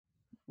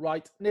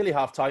Right, nearly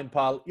half time,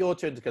 pal. Your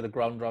turn to get the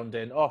ground round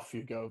in. Off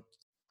you go.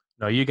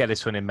 No, you get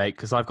this one in, mate,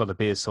 because I've got the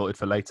beers sorted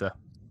for later.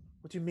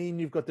 What do you mean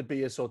you've got the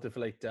beer sorted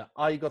for later?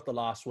 I got the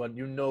last one.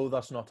 You know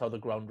that's not how the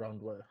ground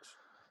round works.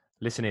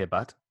 Listen here,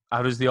 bud.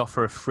 How does the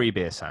offer of free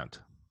beer sound?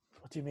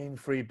 What do you mean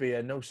free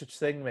beer? No such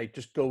thing, mate.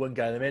 Just go and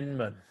get them in,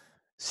 man.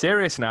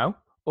 Serious now?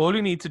 All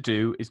you need to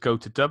do is go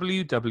to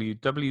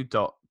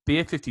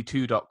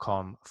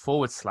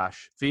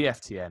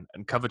www.beer52.com/VFTN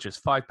and cover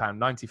just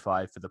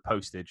 £5.95 for the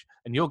postage,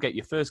 and you'll get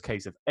your first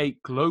case of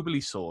 8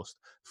 globally sourced,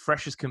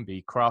 fresh as can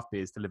be craft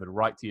beers delivered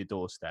right to your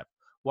doorstep.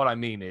 What I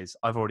mean is,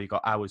 I've already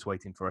got hours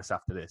waiting for us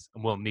after this,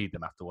 and we'll need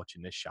them after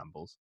watching this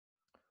shambles.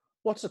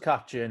 What's the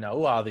catch here now?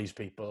 Who are these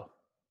people?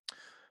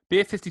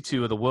 Beer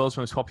 52 are the world's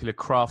most popular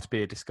craft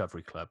beer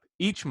discovery club.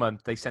 Each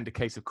month, they send a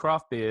case of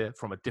craft beer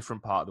from a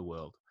different part of the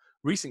world.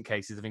 Recent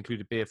cases have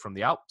included beer from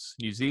the Alps,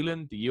 New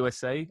Zealand, the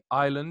USA,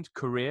 Ireland,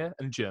 Korea,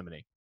 and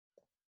Germany.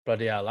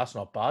 Bloody hell, that's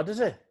not bad, is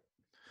it?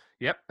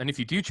 Yep, and if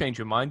you do change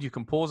your mind, you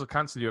can pause or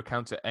cancel your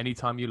account at any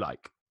time you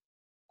like.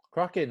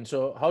 Cracking.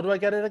 So how do I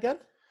get it again?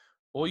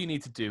 All you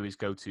need to do is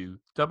go to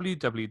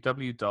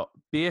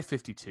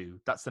www.beer52,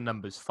 that's the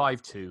numbers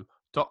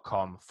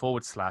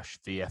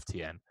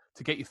 52.com/VFTN,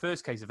 to get your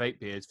first case of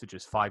 8 beers for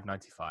just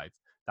 $5.95.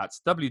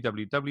 That's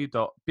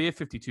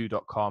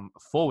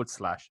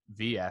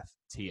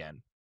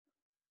www.beer52.com/VFTN.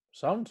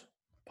 Sound?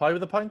 Pie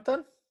with a pint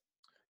then?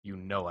 You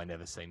know I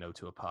never say no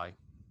to a pie.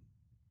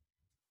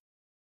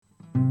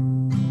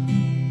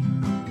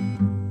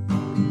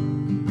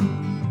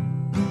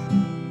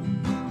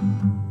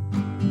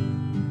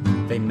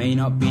 They may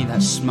not be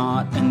that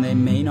smart and they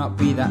may not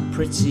be that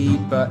pretty,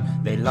 but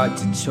they like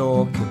to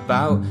talk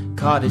about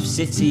Cardiff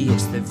City.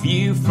 It's the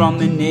view from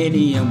the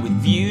Ninian, with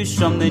views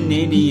from the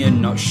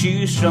Ninian, not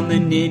shoes from the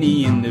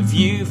Ninian, the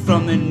view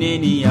from the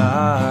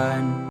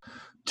Ninian.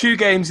 2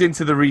 games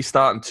into the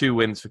restart and 2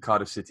 wins for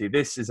Cardiff City.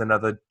 This is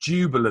another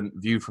jubilant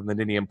View from the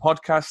Ninian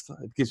podcast.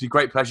 It gives me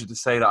great pleasure to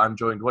say that I'm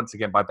joined once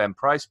again by Ben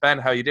Price. Ben,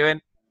 how are you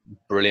doing?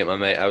 Brilliant, my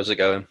mate. How's it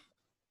going?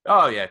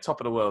 Oh, yeah,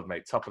 top of the world,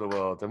 mate, top of the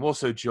world. I'm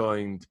also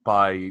joined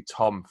by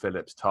Tom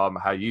Phillips. Tom,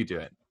 how are you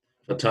doing?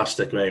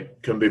 Fantastic,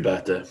 mate. Couldn't be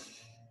better.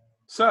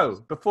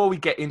 So, before we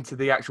get into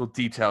the actual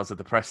details of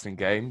the Preston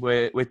game,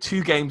 we're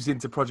 2 games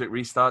into Project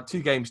Restart,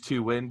 2 games,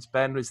 2 wins.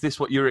 Ben, is this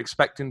what you're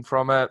expecting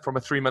from a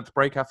 3-month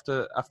break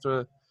after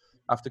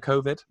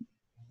COVID?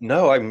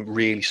 No, I'm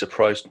really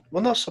surprised.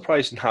 Well, not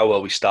surprised in how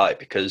well we started,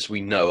 because we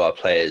know our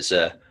players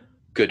are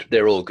good.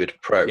 They're all good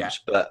pros, Yeah.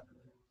 But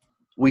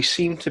we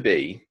seem to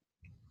be.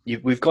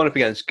 We've gone up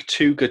against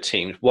 2 good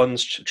teams.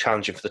 One's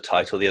challenging for the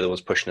title, the other one's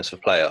pushing us for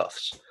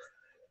playoffs.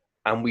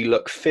 And we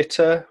look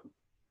fitter,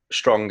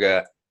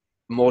 stronger,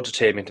 more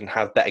determined, and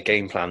have better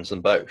game plans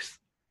than both.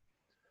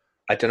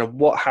 I don't know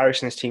what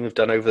Harris and his team have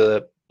done over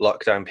the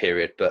lockdown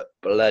period, but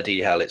bloody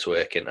hell, it's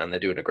working, and they're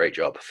doing a great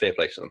job. Fair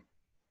play to them.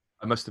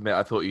 I must admit,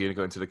 I thought you were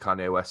going to go into the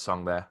Kanye West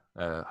song there.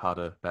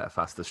 Harder, better,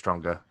 faster,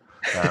 stronger.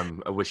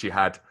 I wish you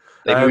had.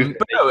 But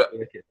no,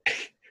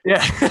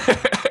 yeah.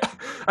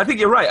 I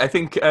think you're right. I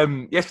think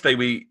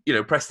yesterday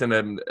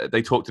Preston,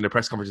 they talked in a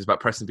press conference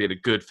about Preston being a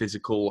good,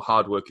 physical,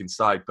 hard-working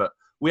side, but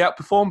we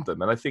outperformed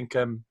them. And I think,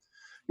 I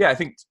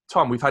think,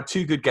 Tom, we've had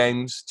 2 good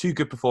games, 2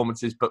 good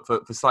performances, but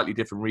for slightly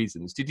different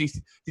reasons. Did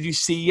you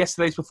see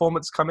yesterday's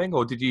performance coming,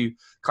 or did you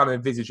kind of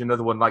envisage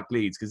another one like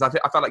Leeds? Because I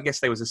felt like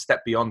yesterday was a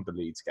step beyond the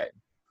Leeds game.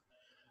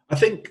 I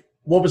think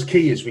what was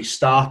key is we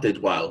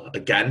started well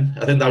again.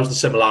 I think that was the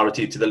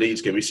similarity to the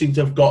Leeds game. We seem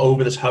to have got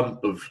over this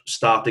hump of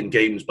starting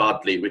games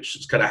badly, which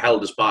has kind of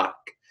held us back.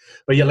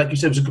 But yeah, like you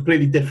said, it was a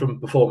completely different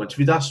performance. If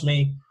you'd asked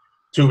me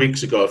 2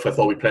 weeks ago if I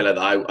thought we'd play like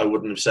that, I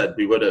wouldn't have said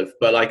we would have.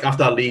 But like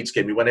after our Leeds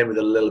game, we went in with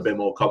a little bit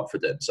more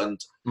confidence, and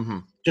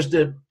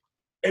it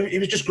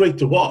was just great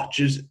to watch.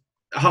 Is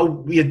how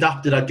we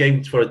adapted our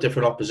game for a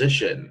different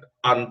opposition,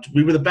 and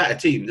we were the better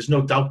team. There's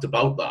no doubt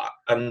about that,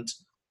 and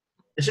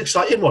it's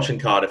exciting watching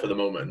Cardiff at the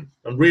moment.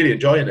 I'm really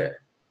enjoying it.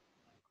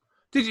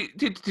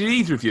 Did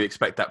either of you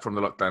expect that from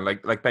the lockdown?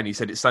 Like Ben, you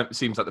said, it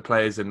seems like the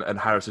players and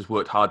Harris has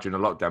worked hard during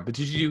the lockdown. But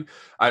did you?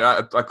 Maybe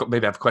I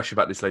have a question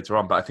about this later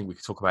on, but I think we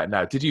can talk about it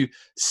now. Did you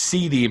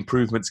see the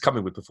improvements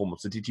coming with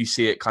performance, or did you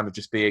see it kind of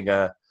just being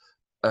a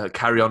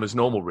carry on as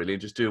normal, really,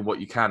 and just doing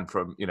what you can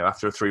from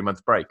after a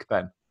 3-month break,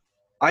 Ben?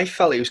 I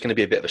felt it was going to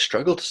be a bit of a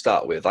struggle to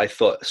start with. I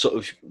thought sort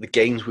of the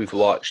games we've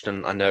watched,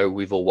 and I know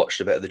we've all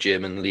watched a bit of the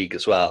German league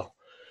as well,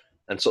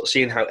 and sort of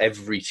seeing how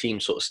every team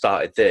sort of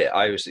started there,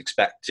 I was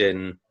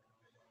expecting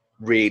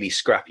really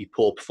scrappy,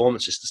 poor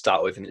performances to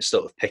start with, and it's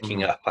sort of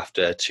picking up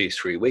after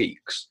 2-3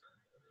 weeks.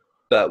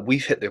 But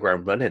we've hit the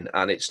ground running,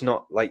 and it's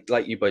not like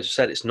you boys have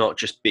said, it's not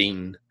just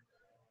been.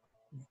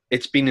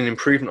 It's been an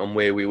improvement on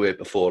where we were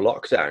before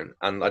lockdown,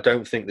 and I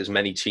don't think there's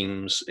many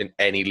teams in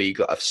any league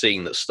that I've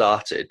seen that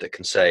started that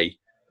can say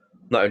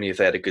not only have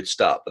they had a good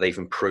start, but they've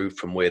improved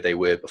from where they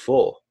were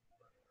before.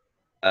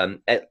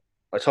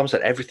 Like Tom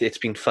said, everything, it's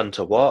been fun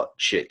to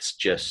watch. It's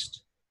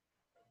just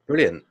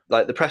brilliant.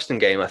 Like the Preston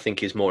game, I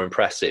think, is more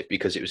impressive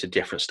because it was a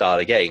different style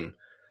of game.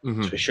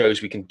 So it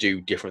shows we can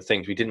do different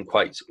things.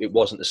 It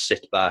wasn't a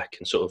sit back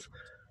and sort of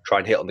try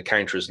and hit on the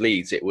counter as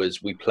Leeds. It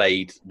was we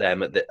played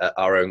them at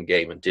our own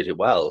game and did it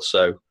well.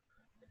 So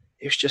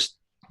it's just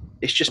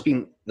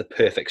been the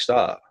perfect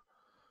start.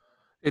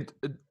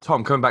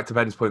 Tom, coming back to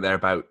Ben's point there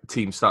about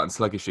teams starting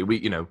sluggishly,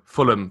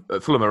 Fulham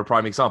are a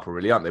prime example,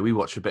 really, aren't they? We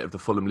watched a bit of the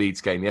Fulham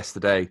Leeds game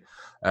yesterday,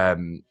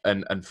 and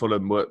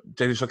Fulham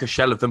they just like a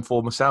shell of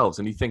themselves.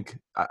 And you think,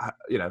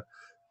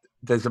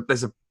 there's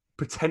a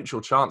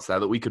potential chance there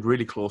that we could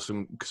really claw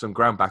some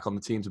ground back on the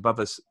teams above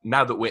us.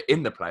 Now that we're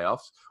in the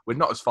playoffs, we're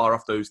not as far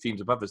off those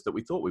teams above us that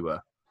we thought we were.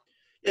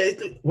 Yeah,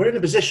 we're in a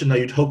position now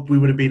you'd hope we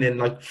would have been in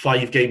like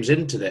 5 games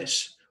into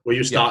this, where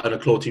you're starting to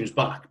claw teams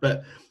back,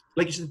 but.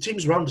 Like you said, the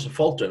teams around us are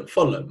faltering.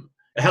 Fulham,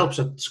 it helps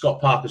that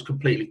Scott Parker's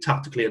completely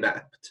tactically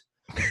inept.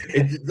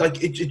 They've got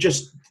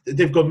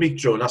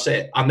Mitro and that's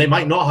it. And they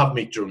might not have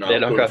Mitro now. They're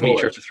not going to have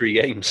Mitro for 3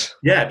 games.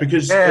 Yeah,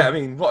 because... Yeah,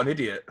 what an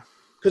idiot.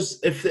 Because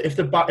if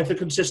they're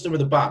consistent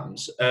with the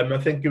bans, I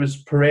think it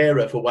was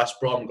Pereira for West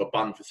Brom got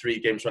banned for 3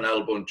 games for an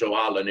elbow and Joe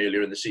Allen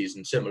earlier in the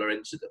season, similar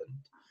incident.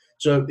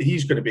 So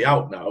he's going to be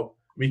out now,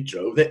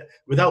 Mitro.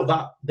 Without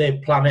that,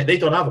 they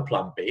don't have a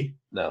plan B.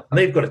 No, and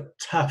they've got a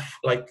tough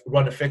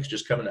run of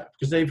fixtures coming up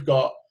because they've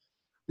got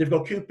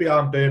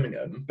QPR and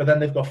Birmingham, but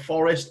then they've got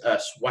Forest,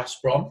 us, West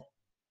Brom.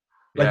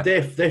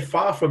 They're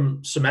far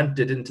from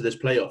cemented into this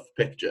playoff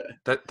picture.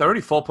 They're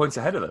only 4 points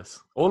ahead of us.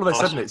 All of a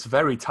sudden, it's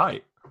very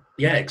tight.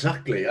 Yeah,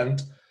 exactly.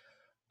 And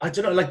I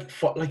don't know, like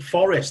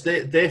Forest,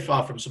 they're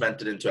far from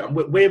cemented into it. And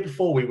way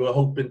before we were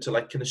hoping to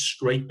kind of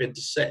scrape into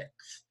 6th.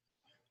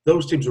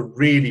 Those teams are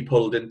really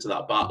pulled into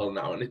that battle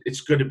now, and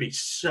it's going to be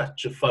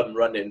such a fun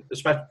run-in,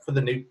 especially for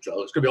the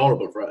neutral. It's going to be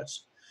horrible for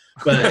us,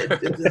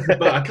 but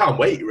I can't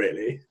wait,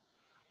 really.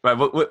 Right,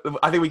 well,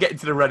 I think we get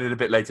into the run-in a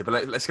bit later,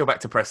 but let's go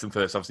back to Preston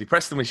first. Obviously,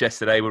 Preston was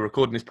yesterday. We're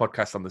recording this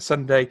podcast on the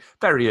Sunday,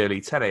 very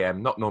early, 10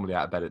 a.m., not normally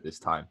out of bed at this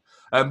time.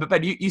 But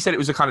Ben, you said it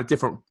was a kind of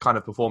different kind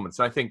of performance,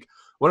 and I think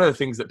one of the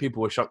things that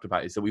people were shocked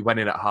about is that we went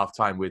in at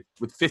half-time with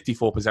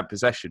 54%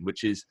 possession,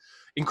 which is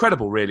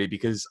incredible, really,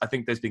 because I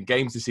think there's been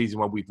games this season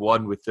where we've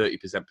won with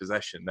 30%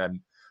 possession. And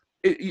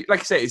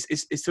like I say,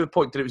 it's to the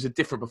point that it was a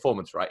different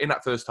performance, right? In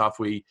that first half,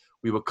 we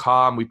were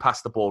calm, we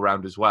passed the ball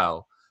around as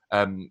well.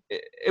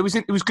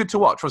 It was good to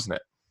watch, wasn't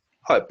it?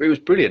 Oh, it was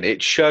brilliant.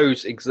 It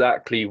shows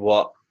exactly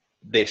what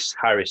this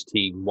Harris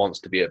team wants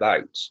to be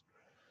about.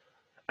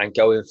 And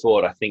going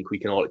forward, I think we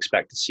can all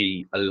expect to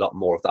see a lot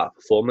more of that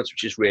performance,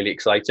 which is really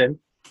exciting.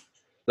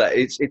 But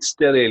it's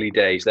still early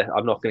days.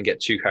 I'm not going to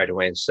get too carried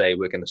away and say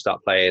we're going to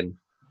start playing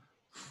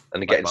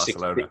and getting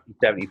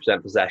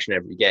 60-70% possession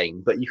every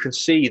game. But you can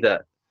see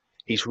that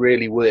he's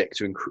really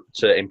worked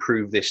to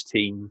improve this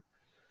team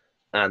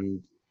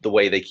and the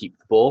way they keep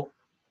the ball.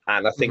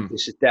 And I think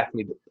this is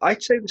definitely,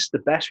 I'd say this is the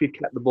best we've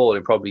kept the ball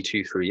in probably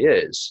 2-3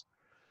 years.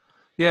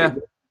 Yeah.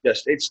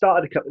 It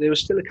started there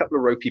was still a couple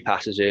of ropey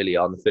passes early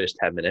on the first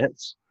 10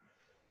 minutes.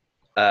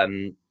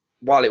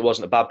 While it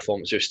wasn't a bad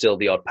performance, there was still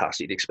the odd pass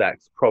you'd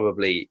expect.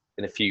 Probably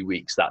in a few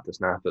weeks that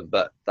doesn't happen,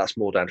 but that's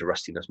more down to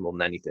rustiness more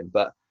than anything.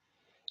 But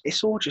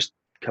it's all just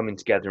coming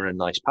together in a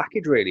nice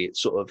package, really.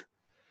 It's sort of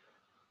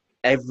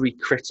every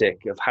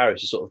critic of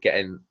Harris is sort of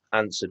getting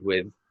answered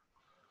with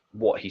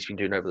what he's been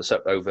doing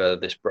over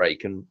this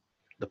break, and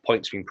the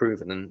point's been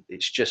proven, and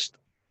it's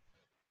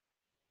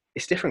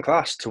different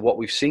class to what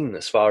we've seen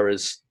as far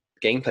as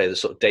gameplay. The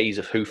sort of days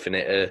of hoofing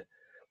it,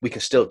 we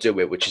can still do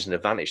it, which is an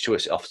advantage to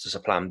us. It offers us a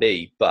plan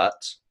B,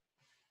 but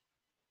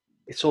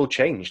it's all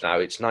changed now.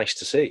 It's nice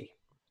to see.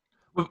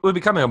 We're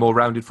becoming a more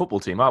rounded football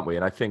team, aren't we?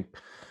 And I think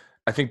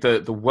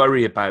the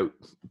worry about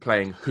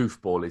playing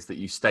hoofball is that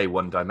you stay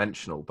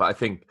one-dimensional. But I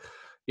think,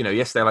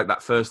 yesterday, like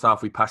that first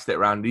half, we passed it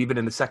around. Even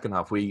in the second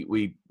half,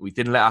 we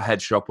didn't let our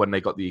heads drop when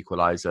they got the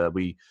equaliser.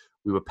 We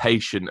were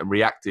patient and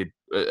reacted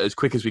as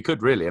quick as we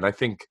could, really. And I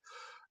think,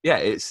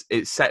 it's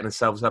setting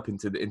ourselves up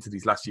into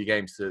these last few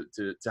games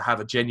to have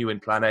a genuine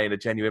plan A and a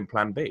genuine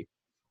plan B.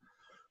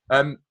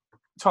 Tom,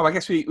 I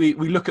guess we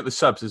look at the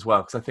subs as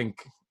well, because I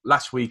think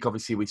last week,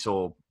 obviously, we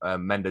saw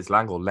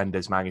Mendes-Lang, or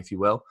Lenders-Mang, if you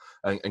will,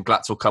 and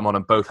Glatzel come on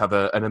and both have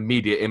an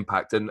immediate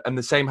impact. And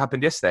the same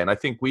happened yesterday. And I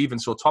think we even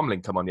saw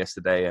Tomlin come on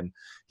yesterday, and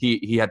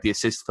he had the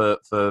assist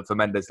for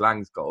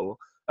Mendes-Lang's goal.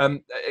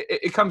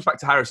 It comes back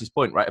to Harris's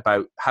point, right,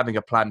 about having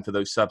a plan for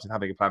those subs and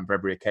having a plan for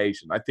every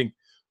occasion. I think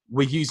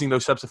we're using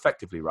those subs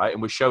effectively, right?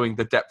 And we're showing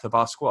the depth of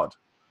our squad.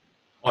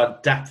 Our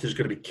depth is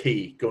going to be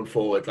key going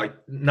forward. Like,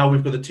 now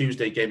we've got the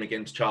Tuesday game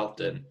against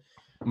Charlton.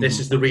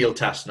 This is the real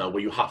test now,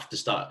 where you have to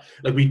start.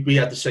 Like, we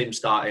had the same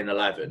start in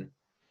 11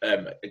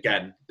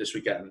 again this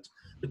weekend.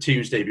 But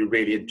Tuesday, it'd be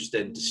really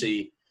interesting to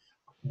see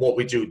what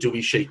we do. Do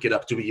we shake it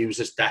up? Do we use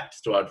this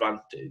depth to our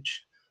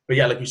advantage? But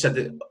yeah, like you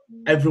said,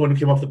 everyone who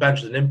came off the bench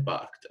has an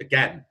impact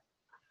again,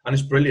 and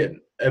it's brilliant.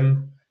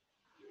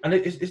 And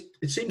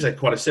it seems like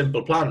quite a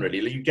simple plan,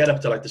 really. Like, you get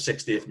up to like the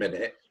 60th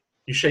minute,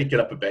 you shake it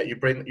up a bit, you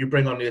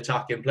bring on the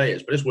attacking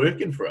players, but it's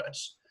working for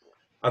us.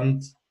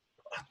 And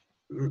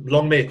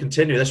long may it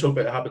continue. Let's hope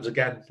it happens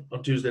again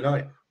on Tuesday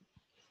night.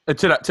 And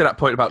to that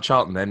point about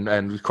Charlton, then,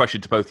 and the question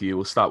to both of you,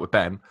 we'll start with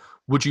Ben.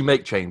 Would you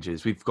make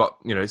changes? We've got,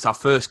 it's our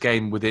first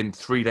game within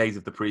 3 days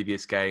of the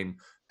previous game.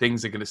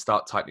 things are going to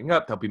start tightening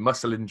up. There'll be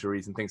muscle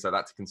injuries and things like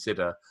that to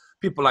consider.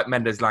 People like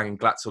Mendes-Lang and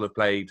Glatzel have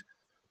played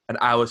an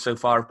hour so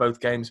far of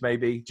both games,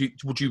 maybe.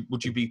 Would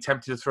you be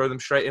tempted to throw them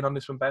straight in on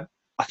this one, Ben?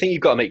 I think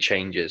you've got to make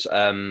changes.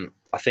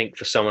 I think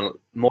for someone,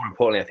 more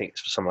importantly, I think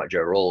it's for someone like Joe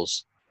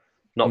Rawls,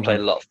 not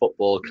playing a lot of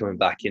football, coming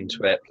back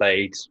into it,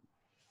 played,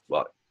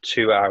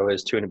 2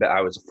 hours, 2 and a bit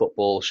hours of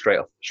football, straight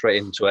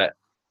into it.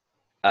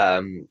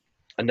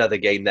 Another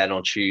game then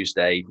on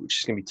Tuesday, which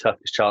is going to be tough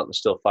because Charlton are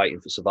still fighting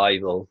for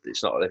survival.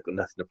 It's not like they've got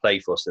nothing to play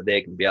for, so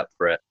they're going to be up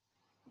for it.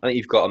 I think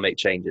you've got to make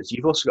changes.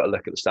 You've also got to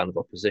look at the stand of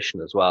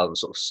opposition as well and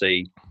sort of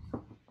see,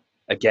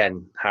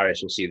 again,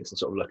 Harris will see this and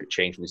sort of look at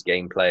changing his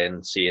gameplay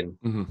and seeing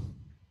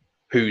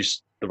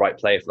who's the right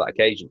player for that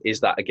occasion. Is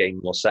that a game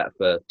more set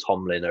for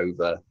Tomlin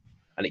over,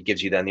 and it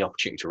gives you then the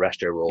opportunity to rest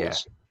Joe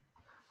Rawls? Yeah.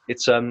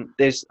 It's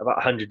there's about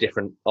 100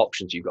 different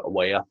options you've got to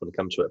weigh up when it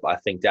comes to it, but I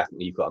think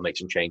definitely you've got to make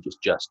some changes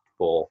just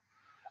for.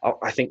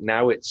 I think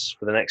now it's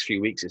for the next few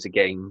weeks. It's a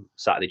game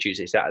Saturday,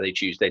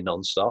 Tuesday,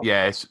 non-stop.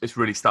 Yeah, it's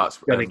really starts.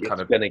 It's going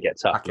to get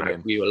tough.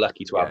 We were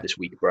lucky to have this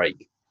week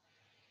break.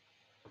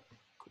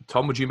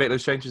 Tom, would you make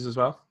those changes as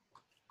well?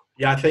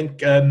 Yeah, I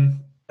think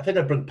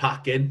I'd bring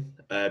Pack in,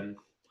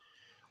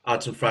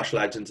 add some fresh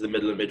legs into the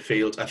middle of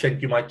midfield. I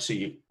think you might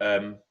see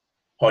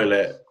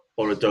Hoylett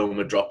or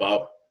Adoma drop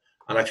out,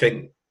 and I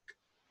think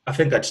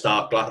I'd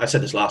start. I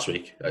said this last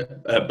week,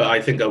 but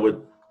I think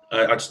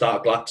I'd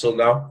start Glatzel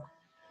now.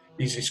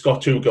 He's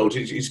got 2 goals.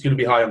 He's going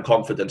to be high on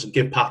confidence, and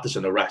give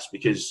Patterson a rest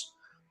because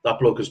that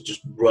bloke has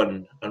just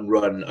run and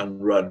run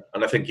and run,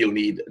 and I think he'll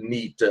need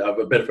to have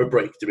a bit of a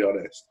break, to be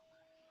honest.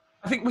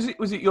 I think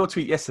was it your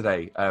tweet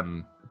yesterday,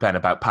 Ben,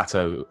 about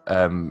Pato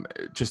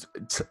just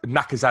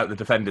knackers out the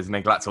defenders and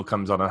then Glatzel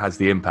comes on and has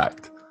the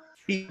impact.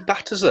 He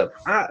batters them,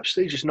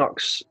 absolutely just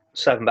knocks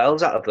 7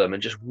 bells out of them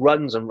and just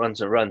runs and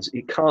runs and runs.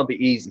 It can't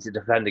be easy to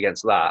defend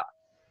against that.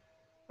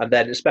 And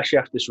then, especially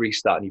after this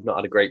restart, and you've not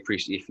had a great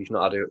pre-season, if you've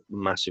not had a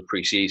massive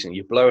pre-season,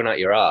 you're blowing out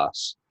your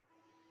arse.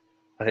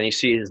 And then you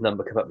see his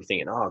number come up, you're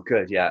thinking, oh,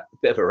 good, yeah, a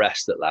bit of a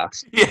rest at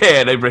last.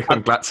 Yeah, they bring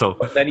on Glatzel.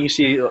 But then you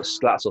see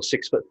Glatzel,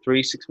 6'3",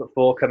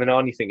 6'4", coming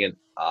on, you're thinking,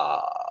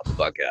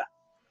 bugger.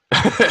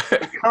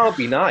 It can't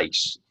be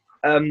nice.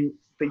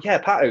 But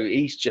yeah, Pato,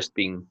 he's just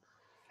been...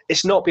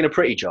 It's not been a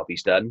pretty job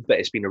he's done, but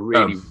it's been a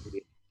really,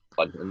 really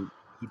fun, and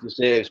he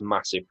deserves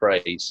massive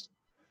praise.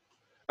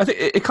 I think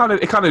it kind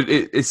of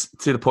is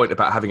to the point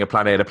about having a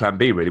plan A and a plan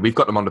B, really. We've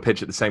got them on the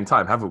pitch at the same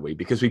time, haven't we?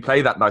 Because we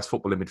play that nice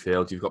football in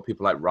midfield. You've got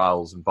people like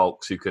Riles and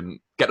Volks who can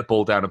get the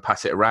ball down and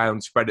pass it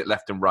around, spread it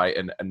left and right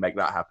and make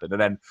that happen. And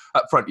then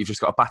up front, you've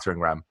just got a battering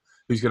ram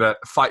who's going to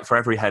fight for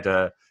every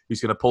header, who's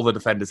going to pull the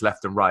defenders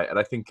left and right. And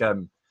I think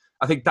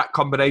that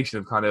combination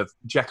of kind of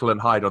Jekyll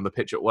and Hyde on the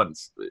pitch at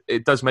once,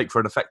 it does make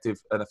for an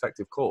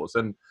effective cause.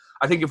 And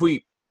I think if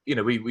we've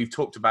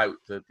talked about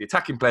the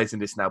attacking players in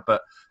this now,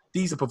 but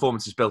these are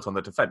performances built on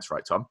the defence,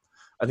 right, Tom?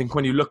 I think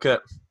when you look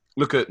at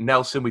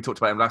Nelson, we talked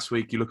about him last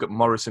week. You look at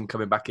Morrison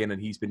coming back in, and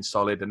he's been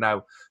solid. And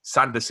now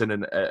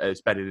Sanderson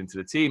has bedded into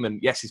the team.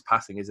 And yes, his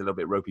passing is a little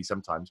bit ropey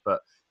sometimes, but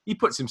he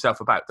puts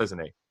himself about, doesn't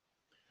he?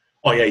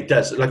 Oh yeah, he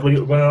does. Like when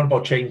you're on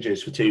about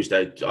changes for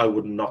Tuesday, I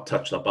would not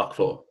touch that back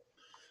four.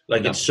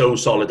 Like it's so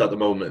solid at the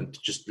moment.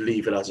 Just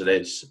leave it as it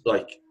is.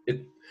 Like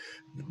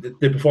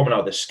they're performing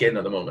out of their skin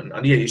at the moment.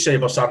 And yeah, you say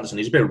about Sanderson,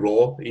 he's a bit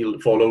raw. He'll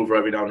fall over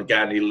every now and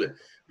again. He'll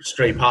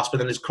stray past, but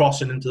then he's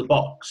crossing into the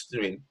box. I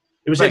mean,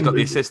 it was got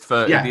the assist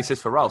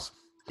for Riles.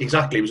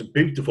 Exactly, it was a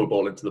beautiful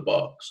ball into the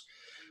box.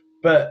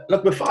 But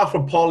look, we're far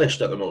from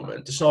polished at the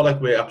moment. It's not like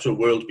we're absolute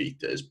world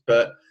beaters,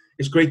 but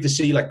it's great to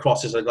see like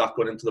crosses like that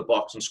going into the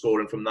box and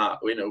scoring from that.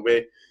 You know,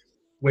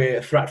 we're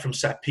a threat from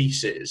set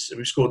pieces.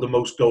 We've scored the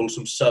most goals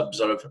from subs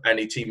out of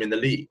any team in the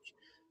league.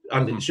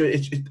 And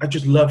I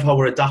just love how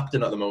we're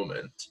adapting at the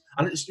moment.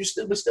 And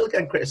we're still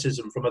getting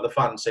criticism from other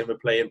fans saying we're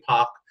playing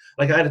park.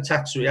 Like I had a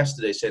text through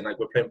yesterday saying like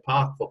we're playing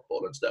park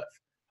football and stuff.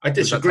 I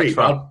disagree.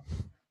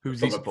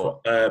 Who's he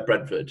support?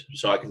 Brentford,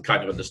 so I can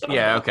kind of understand.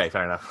 Yeah, that. Okay,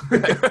 fair enough.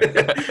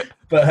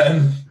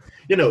 But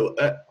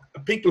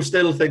people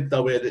still think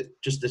that we're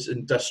just this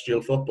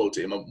industrial football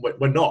team, and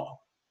we're not.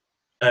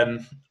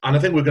 And I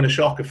think we're going to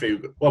shock a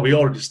few. Well, we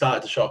already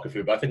started to shock a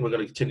few, but I think we're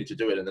going to continue to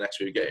do it in the next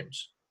few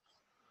games.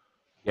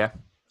 Yeah.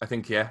 I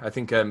think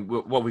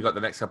what we got the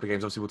next couple of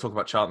games. Obviously, we'll talk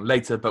about Charlton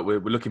later, but we're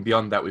looking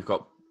beyond that. We've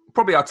got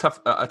probably a tough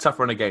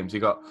run of games.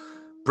 We've got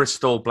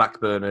Bristol,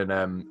 Blackburn,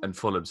 and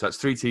Fulham. So that's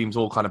 3 teams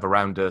all kind of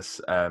around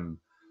us.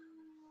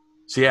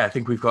 So yeah, I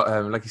think we've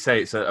got, like you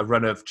say, it's a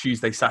run of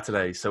Tuesday,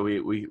 Saturday. So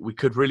we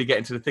could really get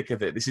into the thick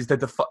of it. This is do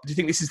you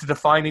think this is the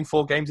defining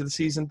 4 games of the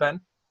season,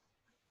 Ben?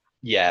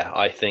 Yeah,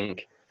 I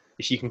think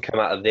if you come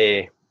out of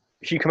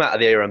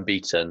there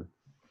unbeaten,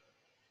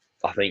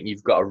 I think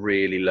you've got to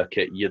really look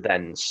at, you're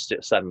then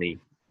suddenly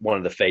one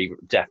of the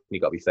favourite, definitely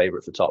got to be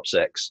favourite for top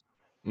 6.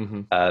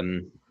 Mm-hmm.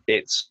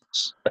 It's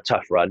a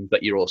tough run,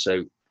 but you're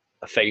also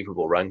a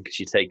favourable run because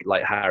you take,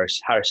 like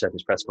Harris said in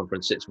his press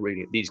conference, it's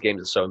really, these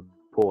games are so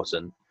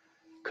important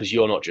because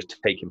you're not just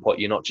taking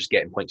you're not just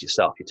getting points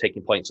yourself, you're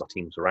taking points off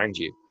teams around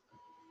you.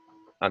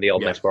 and the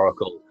old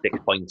metaphorical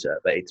 6-pointer,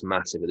 but it's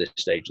massive at this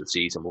stage of the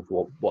season with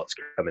what's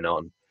coming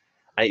on.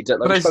 And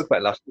like we spoke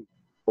about last week,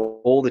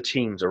 all the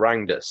teams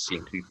around us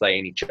seem to be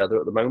playing each other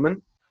at the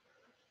moment.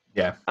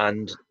 Yeah.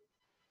 And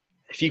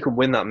if you can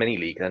win that mini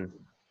league, then,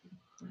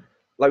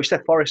 like we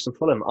said, Forest and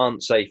Fulham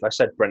aren't safe. I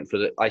said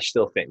Brentford. I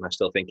still think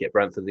it.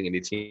 Brentford are going to be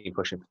a team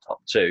pushing for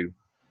top 2.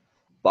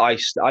 But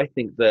I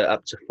think they're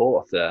up to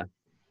 4th there,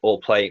 all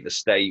playing to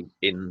stay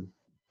in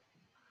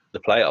the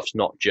playoffs,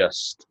 not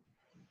just.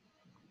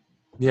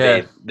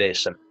 Yeah. There's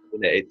some.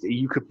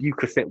 You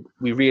could think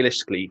we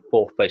realistically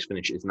 4th place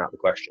finish isn't out of the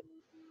question.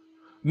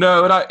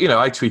 No, and I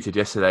tweeted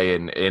yesterday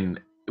in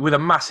with a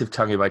massive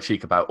tongue in my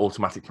cheek about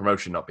automatic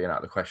promotion not being out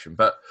of the question.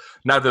 But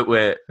now that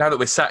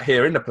we're sat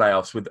here in the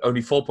playoffs with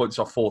only 4 points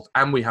off 4th,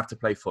 and we have to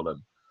play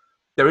Fulham,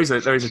 there is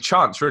a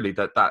chance really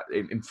that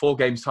in 4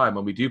 games' time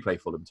when we do play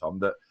Fulham, Tom,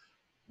 that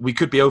we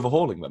could be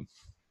overhauling them.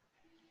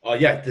 Oh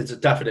yeah, there's a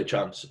definite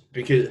chance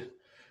because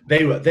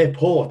they're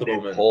poor at the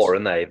moment. Poor,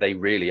 aren't they? They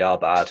really are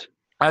bad.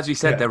 As you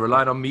said, they're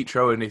relying on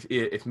Mitro, and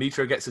if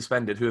Mitro gets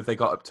suspended, who have they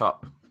got up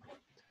top?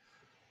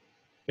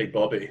 Big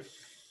Bobby.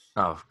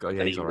 Oh God,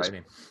 yeah, he's all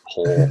right.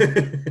 Poor.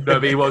 No,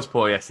 but he was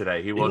poor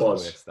yesterday. He was poor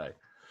yesterday.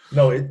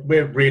 No,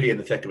 we're really in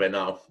the thick of it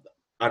now,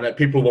 and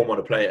people won't want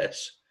to play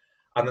us.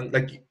 And then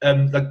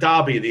like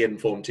Derby, the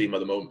informed team at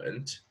the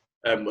moment,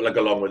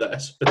 along with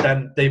us. But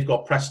then they've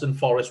got Preston,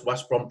 Forest,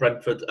 West Brom,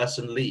 Brentford, us,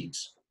 and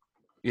Leeds.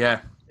 Yeah,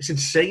 it's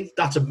insane.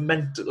 That's a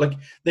mental.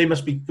 They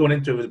must be going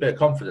into it with a bit of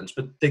confidence,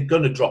 but they're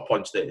going to drop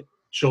points there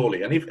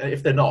surely. And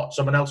if they're not,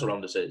 someone else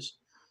around us is.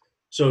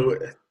 So,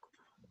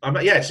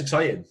 it's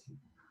exciting.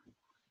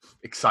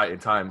 Exciting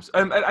times.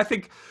 I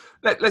think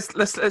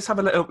let's have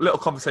a little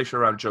conversation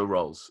around Joe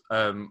Rolls.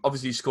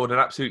 Obviously, he scored an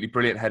absolutely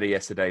brilliant header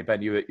yesterday.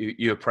 Ben, you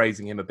were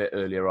praising him a bit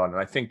earlier on, and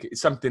I think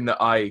it's something that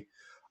I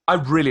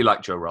really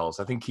like Joe Rolls.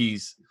 I think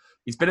he's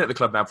been at the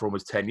club now for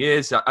almost 10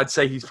 years. I'd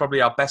say he's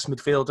probably our best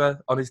midfielder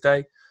on his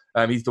day.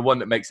 He's the one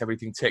that makes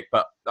everything tick.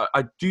 But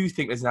I do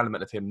think there's an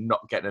element of him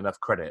not getting enough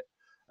credit.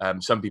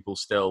 Some people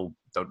still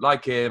don't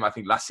like him. I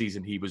think last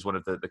season he was one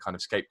of the kind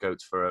of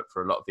scapegoats for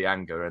a lot of the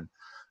anger. And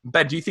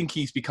Ben, do you think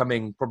he's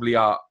becoming probably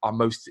our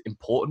most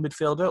important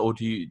midfielder, or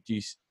do you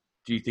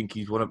think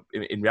he's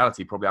in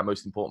reality probably our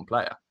most important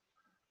player?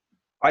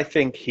 I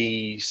think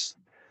there's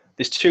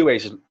 2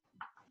 ways.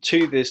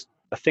 There's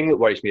a thing that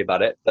worries me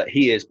about it, that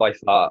he is by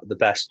far the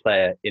best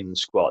player in the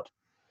squad.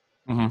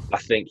 Mm-hmm. I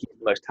think he's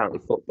the most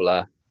talented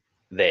footballer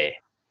there,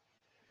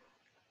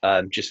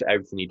 just for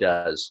everything he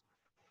does.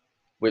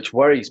 Which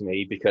worries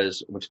me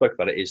because we spoke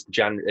about it. Is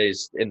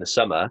in the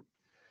summer,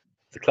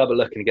 the club are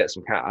looking to get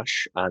some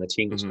cash, and a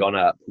team that's gone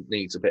up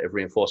needs a bit of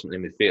reinforcement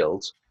in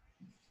midfield.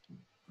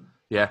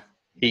 Yeah,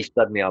 he's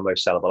suddenly our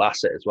most sellable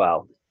asset as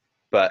well.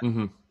 But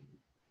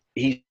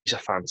he's a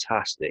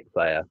fantastic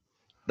player.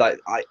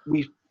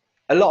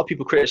 A lot of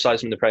people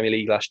criticised him in the Premier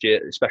League last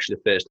year, especially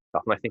the first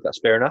half, and I think that's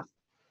fair enough.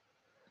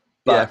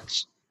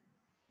 But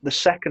the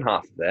second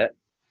half of it,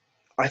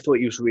 I thought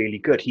he was really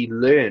good. He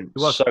learned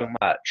so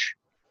much,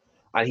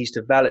 and he's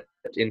developed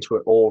into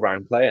an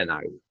all-round player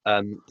now.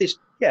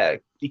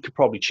 He could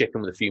probably chip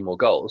in with a few more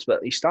goals,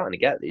 but he's starting to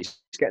get these.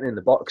 He's getting in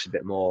the box a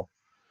bit more.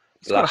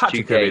 He's got a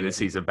hat-trick earlier this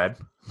season, Ben.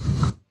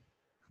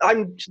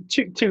 I'm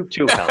two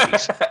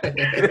penalties.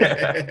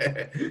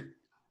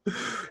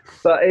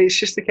 But it's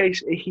just the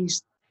case.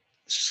 He's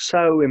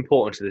so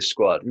important to this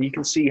squad, and you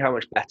can see how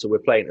much better we're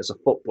playing as a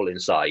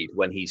footballing side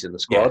when he's in the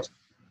squad.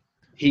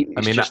 Yeah.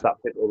 That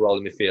pivotal role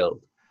in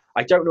midfield.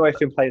 I don't know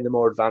if him playing the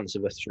more advanced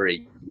of a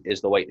 3 is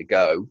the way to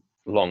go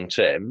long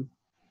term,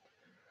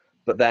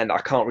 but then I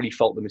can't really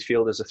fault the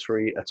midfield as a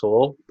 3 at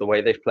all. The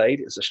way they've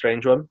played, it's a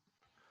strange one.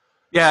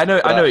 Yeah, I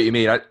know what you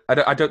mean.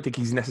 I don't think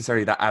he's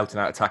necessarily that out and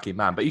out attacking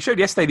man, but he showed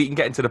yesterday that he can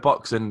get into the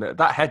box, and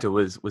that header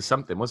was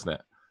something, wasn't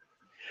it?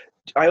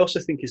 I also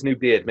think his new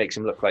beard makes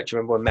him look like. Do you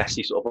remember when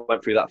Messi sort of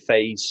went through that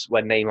phase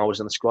when Neymar was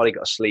in the squad? He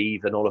got a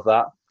sleeve and all of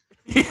that.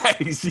 Yeah,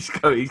 he's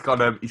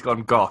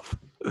gone goth.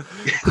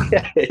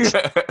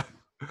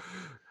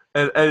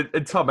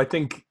 And Tom, I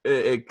think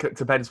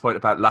to Ben's point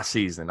about last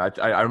season,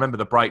 I remember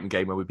the Brighton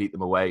game when we beat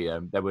them away.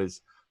 There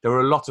were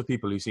a lot of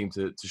people who seemed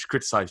to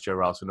criticise Joe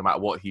Ralston no matter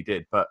what he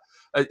did, but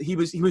he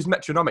was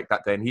metronomic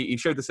that day, and he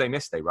showed the same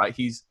yesterday, right?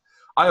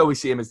 I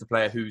always see him as the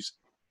player who's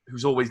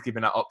always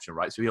given that option,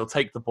 right? So he'll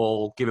take the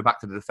ball, give it back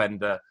to the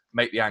defender,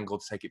 make the angle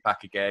to take it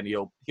back again.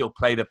 He'll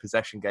play the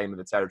possession game and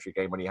the territory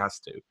game when he has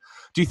to.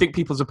 Do you think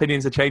people's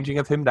opinions are changing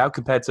of him now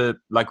compared to,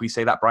 like we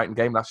say, that Brighton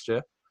game last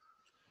year?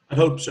 I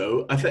hope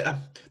so. I think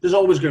there's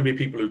always going to be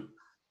people who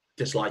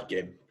dislike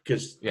him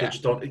because they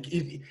just don't.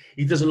 He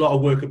does a lot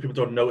of work that people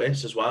don't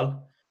notice as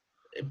well.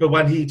 But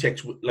when he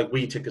ticks, like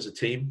we tick as a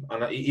team,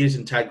 and he is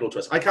integral to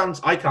us. I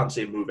can't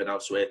see him moving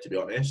elsewhere, to be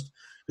honest.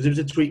 Because there was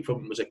a tweet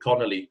from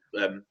Connolly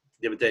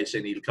the other day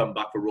saying he'll come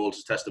back for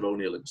Rolls'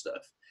 testimonial and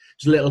stuff.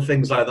 Just little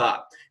things like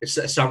that. It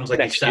sounds like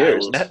he's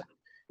settled.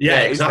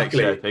 Yeah,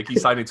 exactly. I think he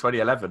signed in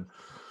 2011.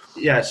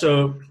 Yeah,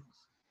 so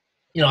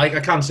I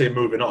can't see him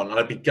moving on, and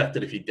I'd be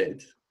gutted if he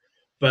did.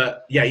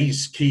 But yeah,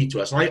 he's key to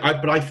us. And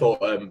I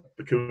thought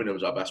Bakuna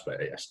was our best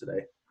player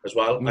yesterday. as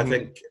well. I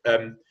think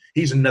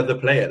he's another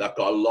player that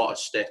got a lot of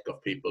stick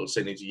of people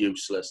saying he's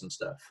useless and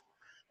stuff.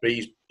 But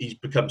he's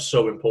become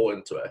so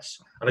important to us.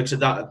 And like I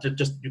said, that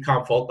just you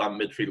can't fault that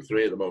midfield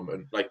three at the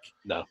moment. Like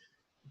no.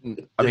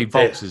 I mean,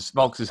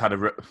 Volks has had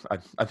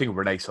I think a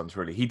renaissance,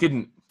 really. He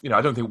didn't,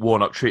 I don't think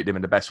Warnock treated him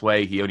in the best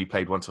way. He only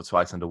played once or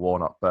twice under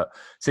Warnock. But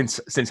since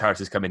Harris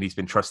has come in, he's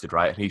been trusted,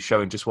 right? And he's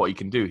showing just what he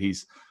can do.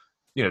 He's,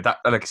 that,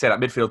 like I said, that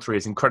midfield three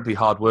is incredibly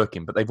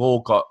hard-working, but they've all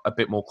got a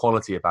bit more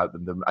quality about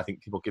them than I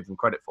think people give them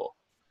credit for.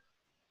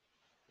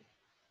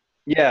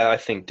 Yeah, I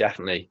think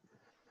definitely.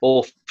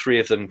 All three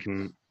of them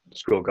can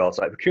score goals.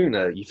 Like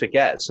Bacuna, you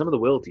forget some of the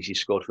worldies he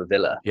scored for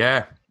Villa.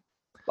 Yeah.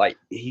 Like,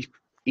 he's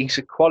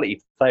a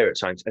quality player at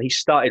times, and he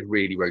started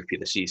really ropey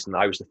this season.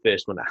 I was the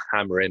first one to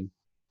hammer him,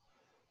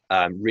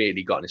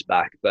 really got on his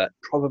back. But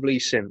probably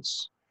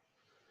since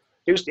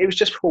it was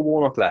just before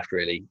Warnock left,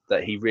 really,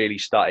 that he really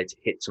started to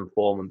hit some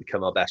form and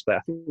become our best player.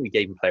 I think we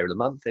gave him Player of the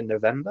Month in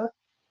November.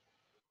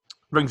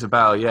 Rings a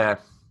bell, yeah.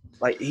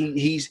 Like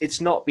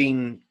it's not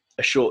been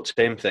a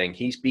short-term thing.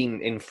 He's been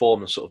in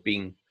form and sort of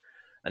been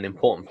an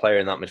important player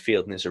in that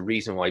midfield, and there's a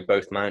reason why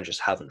both managers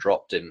haven't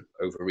dropped him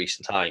over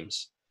recent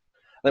times.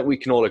 I think we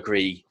can all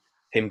agree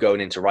him going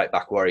into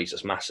right-back worries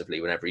us massively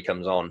whenever he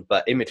comes on.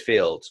 But in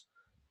midfield,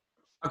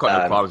 I've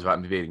got no problems about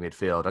him being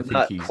midfield. I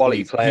think he's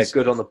quality player,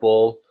 good on the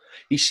ball.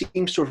 He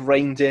seems to have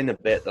reined in a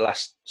bit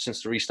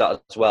since the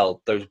restart as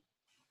well. Those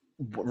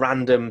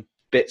random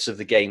bits of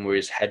the game where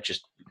his head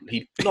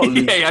he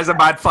has a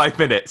bad 5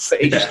 minutes.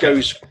 But he just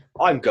goes,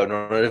 I'm going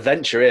on an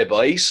adventure here,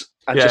 boys.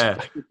 And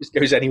just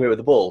goes anywhere with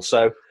the ball.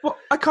 So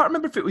I can't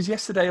remember if it was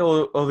yesterday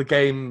or the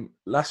game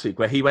last week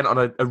where he went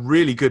on a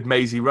really good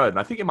mazy run.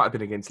 I think it might have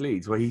been against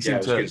Leeds where he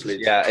seemed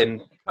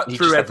and he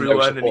threw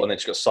everyone and then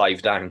just got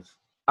sived down.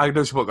 I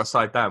know support got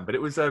sived down, but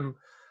it was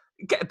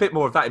get a bit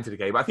more of that into the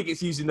game. I think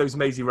it's using those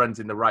mazy runs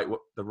in the right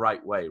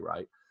way,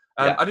 right?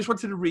 I just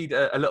wanted to read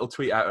a little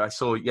tweet out I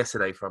saw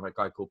yesterday from a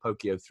guy called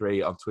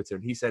Pokio3 on Twitter,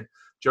 and he said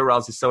Joe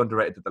Riles is so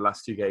underrated that the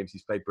last 2 games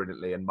he's played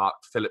brilliantly and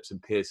marked Phillips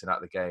and Pearson out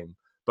of the game.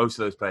 Both of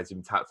those players have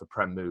been tapped for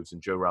Prem moves,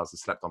 and Joe Riles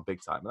has slept on big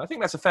time. And I think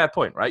that's a fair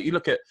point, right? You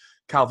look at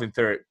Calvin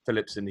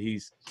Phillips, and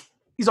he's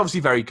obviously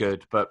very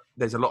good, but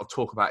there's a lot of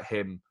talk about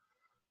him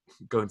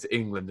going to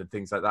England and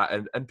things like that.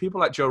 And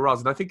people like Joe Riles,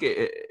 and I think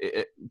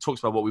it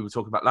talks about what we were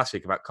talking about last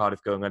week about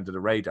Cardiff going under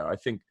the radar. I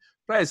think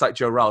players like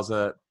Joe Riles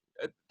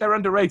they're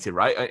underrated,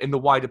 right? In the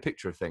wider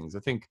picture of things. I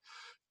think,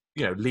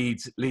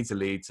 Leeds are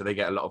Leeds, so they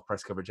get a lot of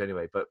press coverage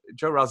anyway. But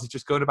Joe Riles is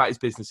just going about his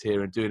business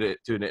here and doing it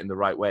in the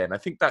right way. And I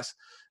think that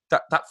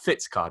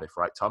fits Cardiff,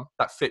 right, Tom?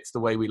 That fits the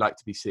way we like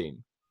to be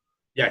seen.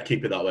 Yeah,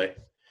 keep it that way.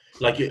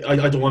 Like, I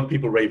don't want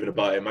people raving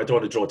about him. I don't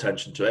want to draw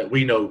attention to it.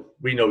 We know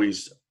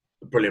he's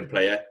a brilliant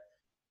player.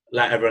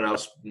 Let everyone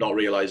else not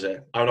realise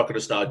it. I'm not going to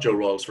start Joe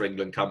Riles for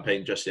England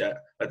campaign just yet.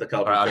 At the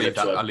Calvin Phillips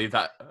one. I'll leave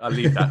that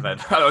then.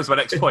 That was my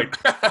next point.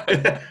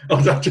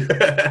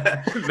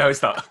 No,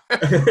 it's not.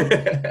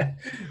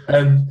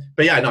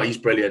 But yeah, no, he's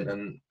brilliant.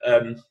 And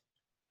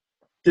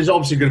there's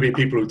obviously going to be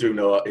people who do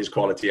know his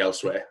quality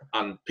elsewhere,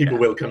 and people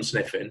will come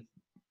sniffing.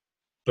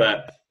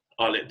 But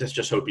let's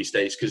just hope he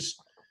stays, because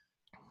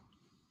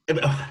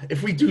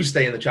if we do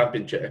stay in the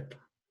Championship,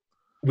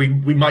 we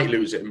might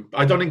lose him.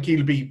 I don't think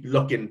he'll be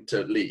looking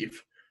to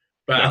leave,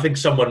 but I think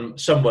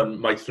someone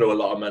might throw a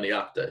lot of money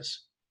at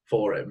us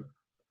for him.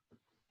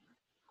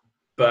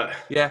 But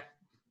yeah,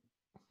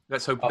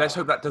 let's hope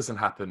that doesn't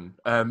happen.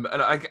 And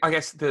I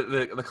guess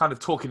the kind of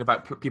talking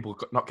about people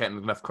not getting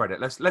enough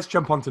credit. Let's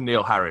jump on to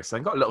Neil Harris.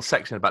 I've got a little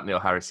section about Neil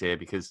Harris here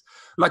because,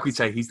 like we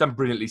say, he's done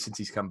brilliantly since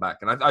he's come back.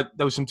 And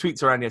there was some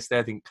tweets around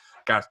yesterday. I think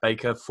Gareth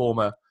Baker,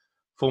 former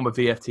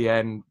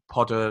VFTN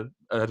podder,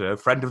 I don't know,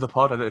 friend of the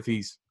pod. I don't know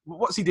if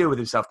what's he doing with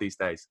himself these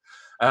days?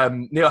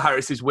 Neil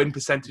Harris's win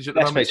percentage at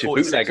the moment. He's a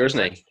bootlegger,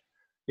 isn't he?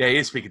 Yeah, he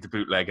is speaking to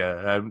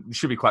bootlegger. It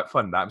should be quite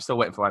fun. That I'm still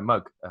waiting for my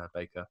mug,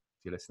 Baker,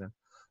 if you're listening.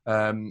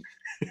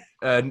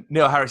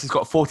 Neil Harris has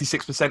got a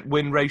 46%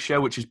 win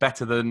ratio, which is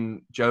better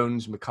than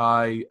Jones,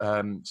 Mackay,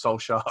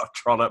 Solskjaer,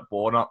 Trollope,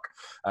 Warnock.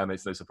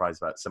 It's no surprise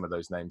about some of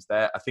those names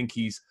there. I think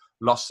he's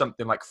lost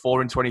something like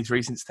 4 in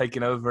 23 since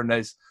taking over, and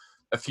there's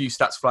a few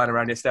stats flying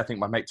around yesterday. I think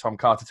my mate Tom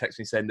Carter texted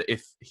me saying that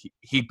if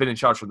he'd been in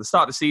charge from the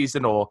start of the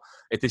season, or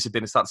if this had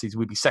been the start of the season,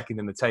 we'd be second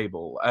in the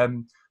table.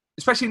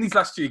 Especially in these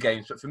last 2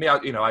 games. But for me,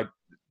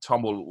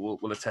 Tom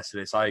will attest to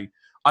this. I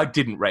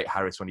didn't rate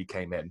Harris when he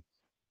came in,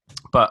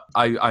 but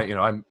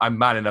I'm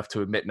man enough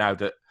to admit now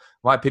that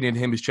my opinion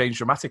of him has changed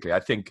dramatically. I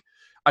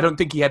don't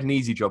think he had an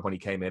easy job when he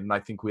came in, and I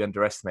think we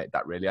underestimated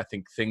that. Really, I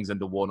think things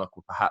under Warnock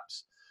were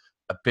perhaps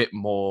a bit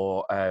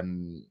more.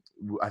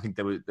 I think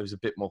there was a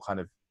bit more kind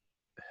of.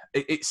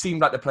 It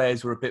seemed like the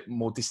players were a bit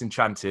more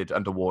disenchanted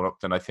under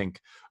Warnock than I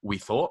think we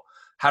thought.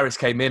 Harris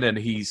came in and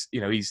he's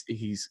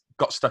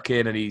got stuck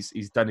in and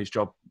he's done his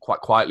job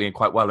quite quietly and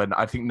quite well. And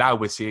I think now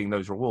we're seeing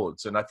those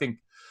rewards. And I think,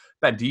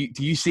 Ben, do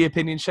you see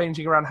opinions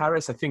changing around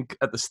Harris? I think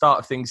at the start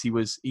of things he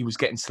was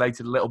getting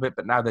slated a little bit,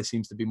 but now there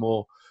seems to be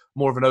more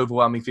of an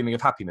overwhelming feeling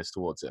of happiness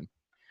towards him.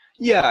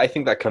 Yeah, I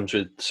think that comes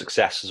with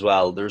success as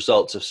well. The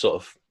results have sort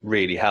of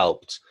really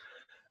helped.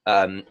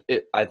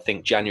 I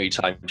think January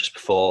time, just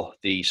before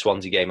the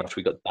Swansea game, after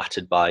we got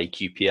battered by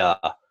QPR,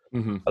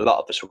 a lot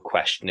of us were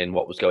questioning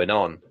what was going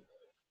on.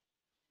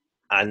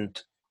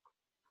 And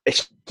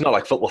it's not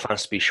like football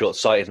fans to be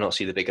short-sighted and not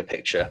see the bigger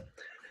picture.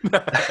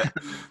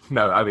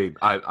 No, I mean,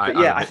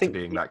 I think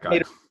being that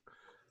guy.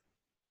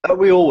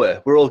 We all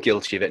were. We're all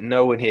guilty of it.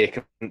 No one here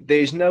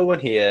there's no one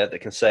here that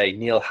can say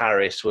Neil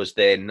Harris was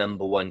their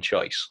number one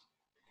choice.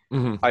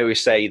 Mm-hmm. I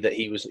always say that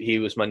he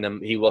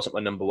wasn't my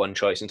number one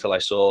choice until I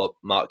saw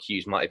Mark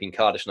Hughes might have been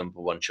Cardiff's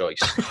number one choice.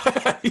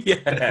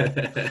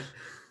 Yeah.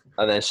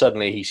 And then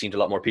suddenly he seemed a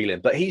lot more appealing.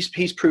 But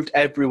he's proved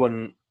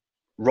everyone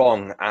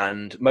wrong,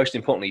 and most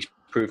importantly, he's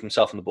proved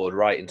himself on the board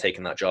right in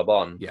taking that job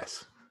on.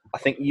 Yes. I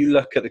think you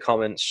look at the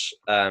comments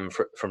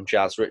from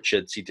Jazz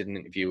Richards. He did an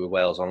interview with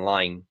Wales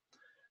Online,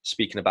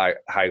 speaking about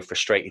how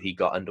frustrated he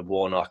got under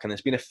Warnock. And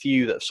there's been a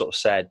few that have sort of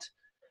said,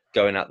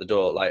 going out the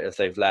door, like if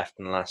they've left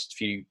in the last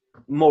few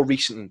more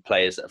recent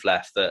players that have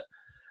left, that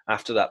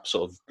after that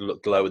sort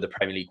of glow of the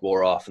Premier League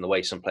wore off and the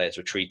way some players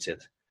were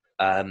treated,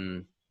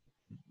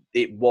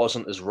 it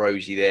wasn't as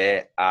rosy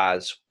there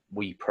as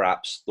we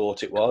perhaps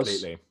thought it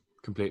was.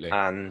 Completely.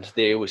 And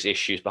there was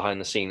issues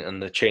behind the scene,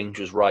 and the change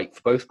was right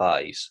for both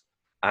parties.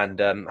 And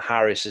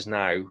Harris has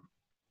now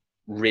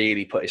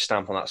really put his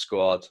stamp on that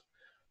squad,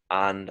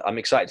 and I'm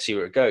excited to see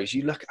where it goes.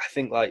 You look, I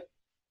think, like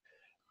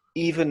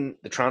even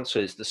the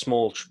transfers,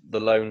 the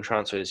loan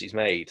transfers he's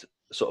made,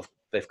 sort of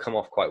they've come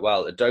off quite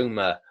well.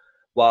 Adoma,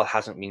 while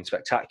hasn't been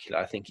spectacular,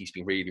 I think he's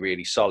been really,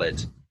 really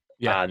solid.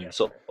 And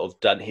sort of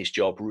done his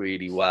job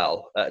really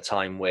well at a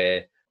time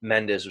where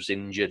Mendes was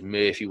injured,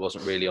 Murphy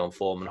wasn't really on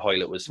form, and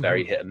Hoylett was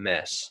very hit and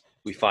miss.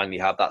 We finally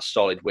have that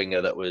solid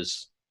winger that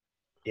was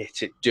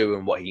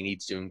doing what he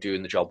needs to do and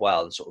doing the job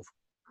well, and sort of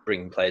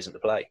bringing players into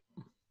play.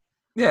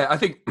 Yeah, I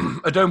think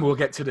Adoma will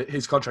get to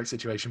his contract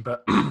situation,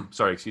 but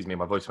sorry, excuse me,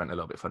 my voice went a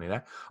little bit funny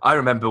there. I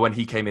remember when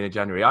he came in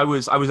January, I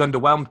was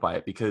underwhelmed by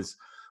it, because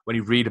when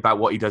you read about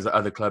what he does at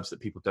other clubs that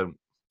people don't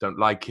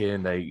like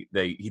him,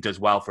 he does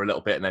well for a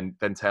little bit and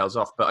then tails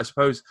off. But I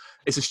suppose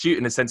it's astute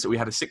in the sense that we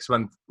had a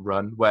 6-month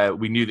run where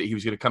we knew that he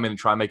was going to come in and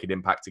try and make an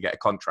impact to get a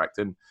contract,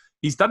 and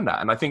he's done that.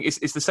 And I think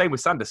it's the same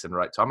with Sanderson,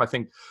 right, Tom? I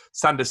think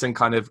Sanderson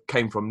kind of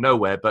came from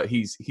nowhere, but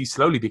he's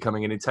slowly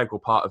becoming an integral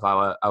part of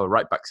our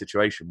right back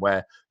situation,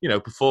 where, you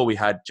know, before we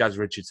had Jazz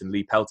Richards and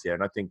Lee Peltier,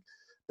 and I think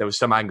there was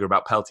some anger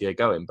about Peltier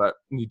going. But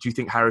do you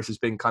think Harris has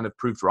been kind of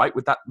proved right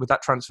with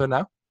that transfer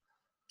now?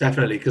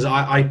 Definitely, because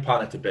I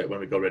panicked a bit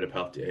when we got rid of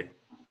Peltier.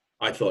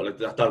 I thought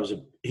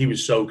he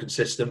was so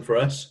consistent for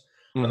us,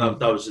 and that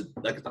was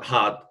like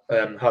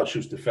hard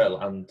shoes to fill.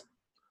 And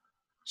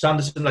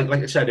Sanderson, like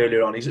I said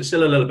earlier on, he's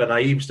still a little bit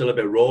naive, still a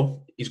bit raw.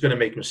 He's going to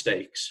make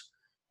mistakes,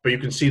 but you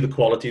can see the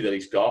quality that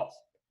he's got.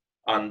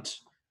 And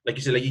like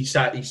you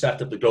said, he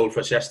set up the goal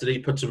for us yesterday. He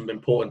put some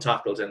important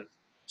tackles in,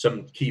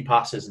 some key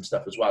passes and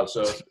stuff as well.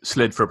 So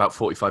slid for about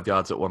 45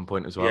 yards at one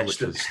point as well,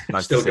 which was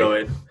nice still to see.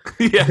 Going.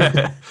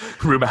 Yeah,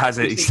 rumor has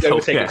it he's still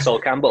overtaking Sol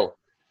Campbell.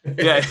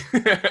 Yeah.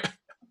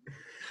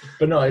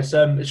 But no, it's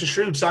a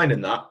shrewd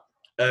signing that.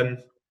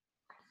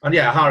 And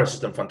yeah, Harris has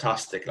done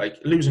fantastic. Like,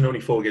 losing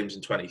only 4 games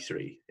in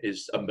 23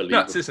 is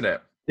unbelievable. Nuts, isn't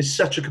it? It's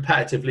such a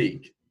competitive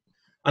league.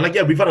 And like,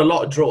 yeah, we've had a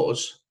lot of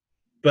draws,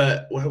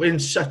 but we're in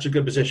such a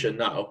good position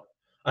now.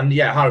 And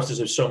yeah, Harris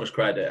deserves so much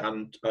credit,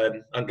 and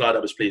I'm glad I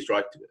was pleased.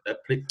 I was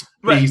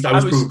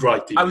proved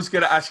right. I was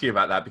going to ask you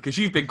about that, because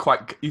you've been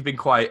quite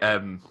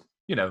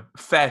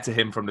fair to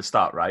him from the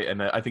start, right?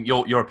 And I think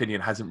your opinion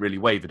hasn't really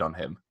wavered on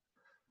him.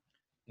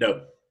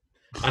 No.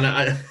 And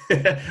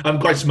I'm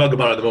quite smug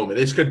about it at the moment.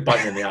 This could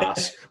bite me in the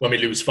ass when we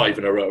lose 5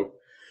 in a row.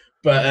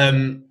 But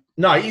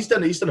no, he's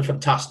done a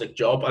fantastic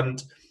job,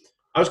 and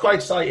I was quite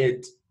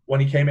excited when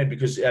he came in,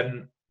 because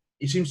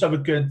he seems to have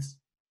a good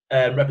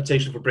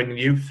reputation for bringing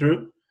youth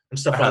through and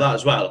stuff like that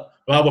as well.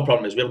 Well, our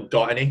problem is we haven't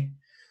got any.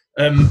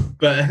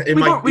 But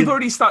we've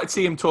already started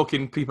seeing him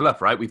talking people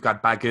up, right? We've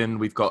got Bagan,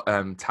 we've got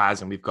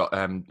Taz, and we've got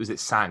was it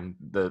Sang,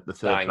 the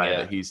third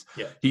player that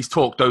he's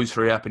talked those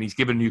 3 up, and he's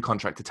given a new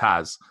contract to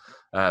Taz.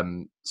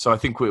 So I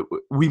think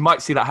we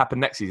might see that happen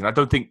next season. I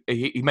don't think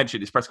he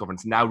mentioned his press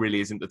conference. Now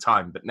really isn't the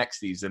time, but next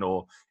season,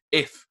 or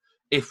if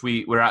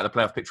we're out of the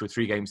playoff picture with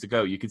 3 games to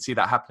go, you could see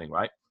that happening,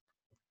 right?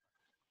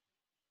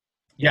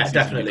 Yeah,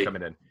 definitely.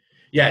 Coming in.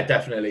 Yeah,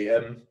 definitely.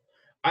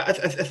 I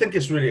think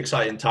it's really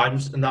exciting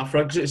times in that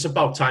front, because it's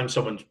about time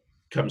someone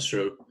comes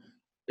through.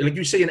 Like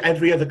you see in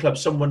every other club,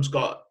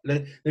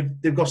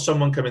 they've got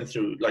someone coming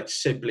through, like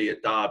Sibley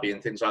at Derby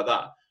and things like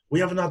that. We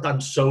haven't had that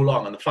in so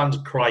long, and the fans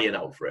are crying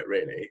out for it,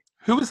 really.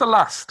 Who was the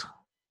last?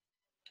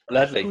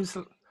 Ledley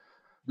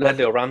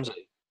or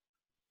Ramsey.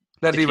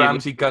 Ledley,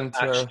 Ramsey,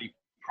 Gunter. Actually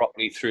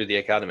properly through the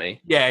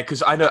academy. Yeah,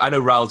 because I know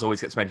Rowles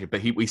always gets mentioned,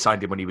 but we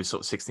signed him when he was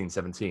sort of 16,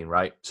 17,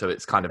 right? So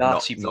it's kind of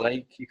Darcy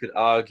Blake, you could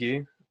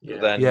argue. Yeah.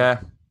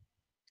 Then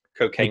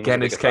cocaine.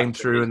 Guinness came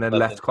through and then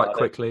left quite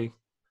quickly.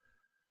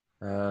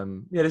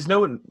 There's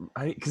no one,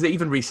 because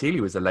even Reece Healy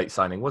was a late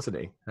signing, wasn't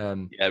he?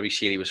 Reece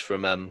Healy was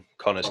from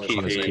Connors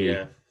Quay.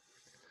 Yeah.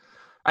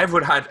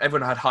 Everyone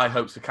had high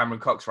hopes for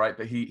Cameron Cox, right?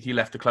 But he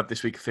left the club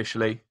this week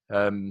officially.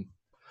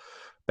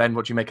 Ben,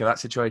 what do you make of that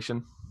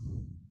situation?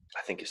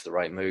 I think it's the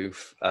right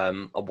move. I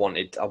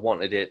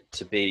wanted it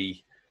to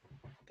be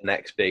the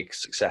next big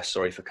success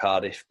story for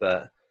Cardiff,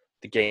 but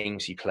the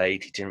games he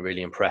played, he didn't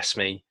really impress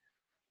me.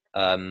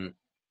 And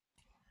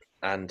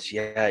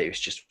yeah, it was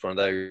just one of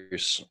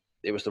those.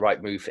 It was the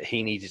right move.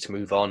 He needed to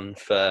move on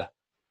to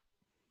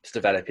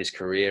develop his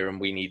career, and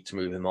we needed to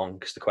move him on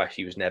because the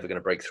question he was never going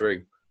to break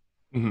through.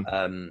 Mm-hmm.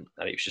 And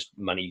it was just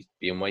money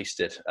being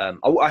wasted.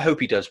 I hope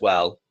he does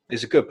well.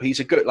 He's a good.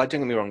 Like,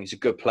 don't get me wrong, he's a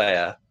good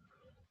player,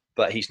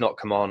 but he's not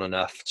come on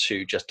enough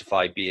to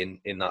justify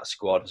being in that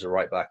squad as a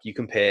right back. You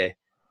compare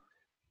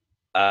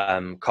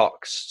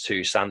Cox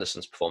to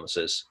Sanderson's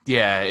performances.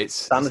 Yeah,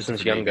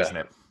 Sanderson's younger, isn't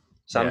it?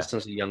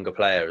 Sanderson's a younger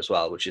player as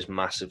well, which is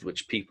massive,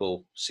 which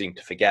people seem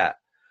to forget.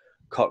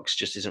 Cox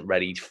just isn't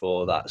ready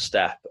for that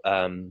step.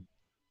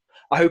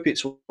 I hope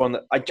it's one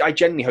that I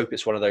genuinely hope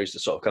it's one of those that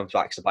sort of comes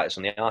back to bite us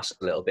on the arse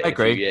a little bit. I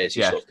agree. In a few years,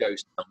 he sort of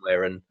goes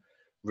somewhere and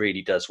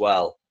really does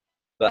well.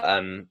 But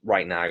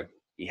right now,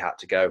 he had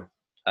to go.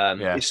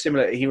 It's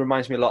similar. He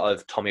reminds me a lot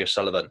of Tommy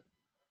O'Sullivan.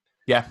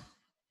 Yeah,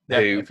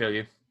 who I feel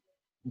you.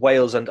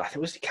 Wales, and I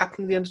think was the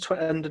captain of the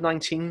under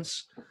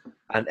 19s,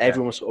 and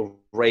everyone was sort of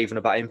raving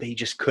about him, but he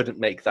just couldn't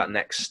make that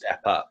next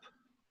step up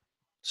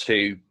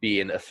to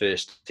being a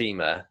first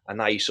teamer. And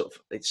now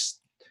it's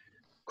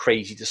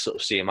crazy to sort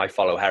of see him. I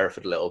follow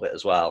Hereford a little bit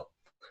as well,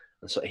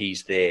 and so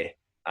he's there,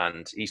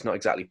 and he's not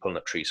exactly pulling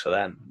up trees for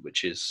them,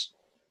 which is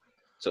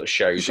sort of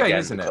shows it's a shame, again.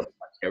 Isn't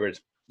it?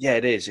 Yeah,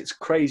 it is. It's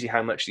crazy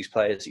how much these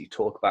players that you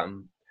talk about,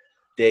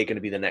 they're going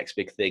to be the next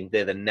big thing.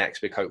 They're the next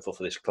big hopeful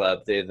for this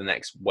club. They're the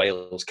next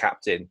Wales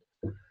captain,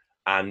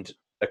 and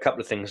a couple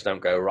of things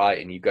don't go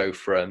right, and you go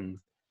from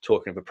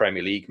talking of a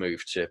Premier League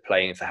move to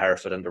playing for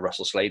Hereford under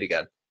Russell Slade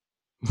again.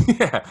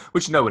 Yeah,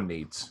 which no one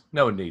needs.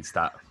 No one needs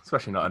that,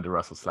 especially not under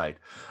Russell Slade.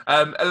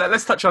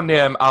 Let's touch on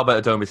the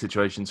Albert Adoma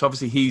situation. So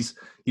obviously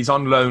he's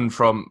on loan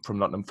from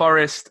Nottingham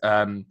Forest.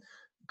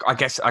 I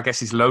guess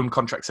his loan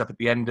contract's up at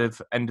the end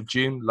of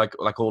June,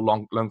 like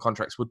all loan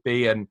contracts would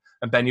be. And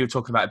Ben, you were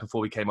talking about it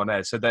before we came on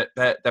air. So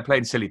they're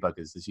playing silly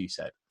buggers, as you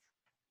said.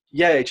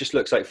 Yeah, it just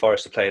looks like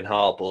Forest are playing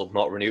hardball,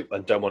 not renew,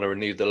 and don't want to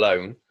renew the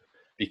loan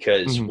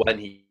because when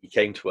he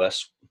came to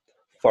us,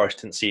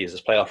 Forest didn't see us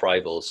as playoff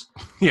rivals.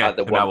 Yeah,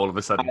 and now all of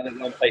a sudden, and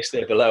the one place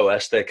they're below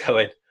us, they're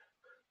going,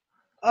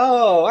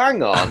 oh,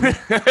 hang on,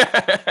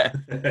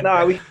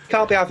 no, we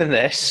can't be having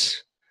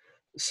this.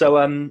 So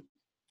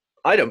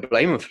I don't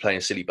blame them for playing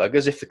silly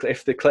buggers.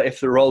 If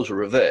the roles were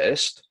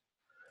reversed,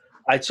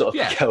 I'd sort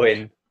of be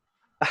going,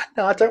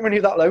 no, I don't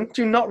renew that loan.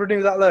 Do not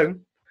renew that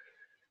loan.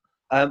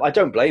 I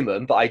don't blame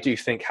them, but I do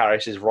think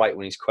Harris is right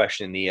when he's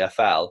questioning the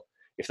EFL.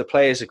 If the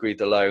players agreed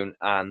the loan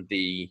and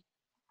the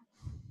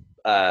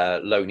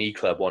loanee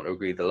club want to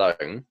agree the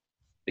loan,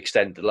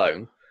 extend the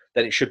loan,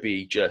 then it should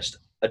be just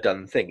a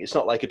done thing. It's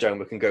not like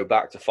Adoma can go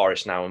back to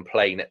Forest now and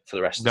play it for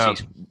the rest of the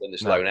season when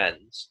this loan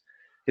ends.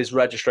 His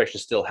registration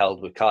is still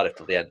held with Cardiff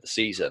till the end of the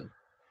season.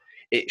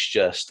 It's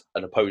just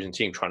an opposing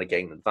team trying to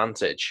gain an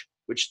advantage,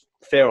 which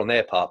fair on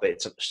their part, but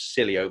it's a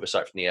silly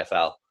oversight from the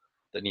EFL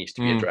that needs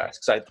to be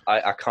addressed. Because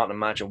I can't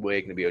imagine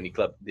we're going to be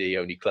the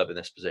only club in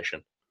this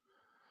position.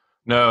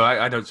 No,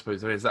 I don't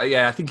suppose there is.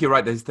 Yeah, I think you're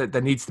right.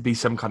 There needs to be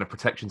some kind of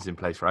protections in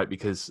place, right?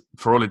 Because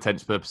for all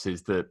intents and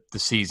purposes, the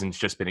season's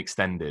just been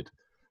extended.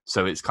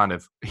 So it's kind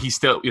of, we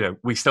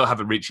still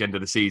haven't reached the end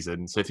of the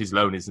season. So if his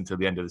loan is until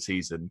the end of the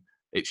season,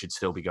 it should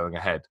still be going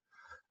ahead.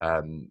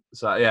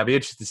 So yeah, I'd be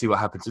interested to see what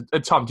happens.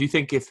 Tom, do you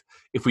think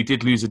if we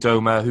did lose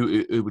Adoma,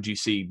 who would you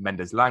see?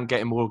 Mendes-Lang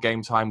getting more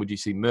game time? Would you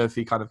see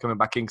Murphy kind of coming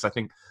back in? Because I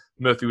think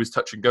Murphy was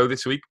touch and go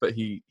this week, but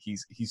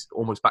he's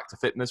almost back to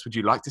fitness. Would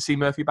you like to see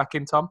Murphy back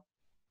in, Tom?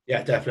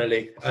 Yeah,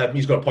 definitely.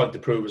 He's got a point to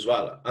prove as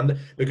well. And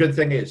the good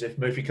thing is, if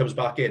Murphy comes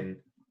back in,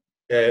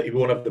 he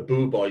won't have the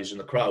boo boys in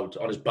the crowd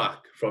on his back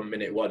from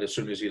minute one as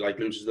soon as he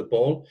loses the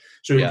ball.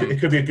 So it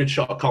could be a good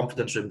shot of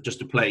confidence for him just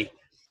to play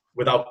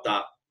without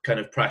that kind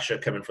of pressure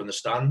coming from the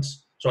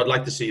stands. So I'd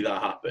like to see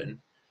that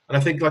happen. And I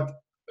think,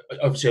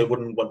 obviously, I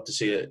wouldn't want to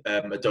see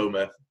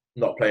Adoma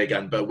not play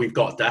again, but we've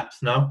got depth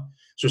now,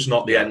 so it's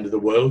not the end of the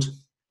world.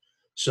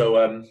 So,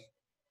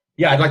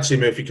 I'd like to see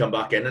Murphy come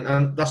back in,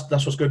 and that's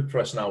what's good for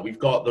us now. We've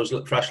got those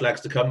fresh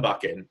legs to come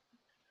back in,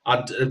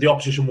 and the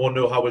opposition won't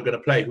know how we're going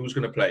to play, who's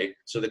going to play,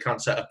 so they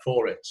can't set up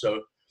for it.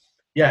 So,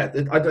 yeah,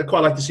 I'd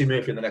quite like to see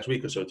Murphy in the next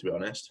week or so, to be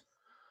honest.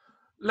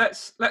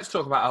 Let's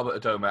talk about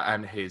Albert Adoma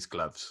and his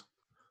gloves.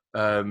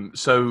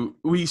 So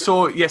we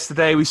saw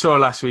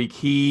last week,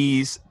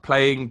 he's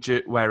playing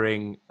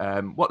wearing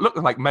what looked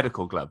like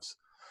medical gloves.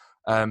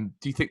 Do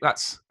you think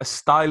that's a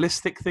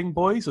stylistic thing,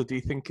 boys, or do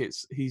you think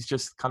he's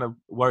just kind of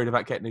worried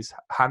about getting his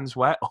hands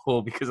wet,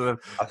 or because of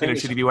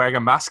should he be wearing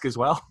a mask as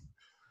well?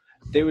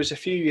 There was a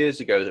few years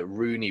ago that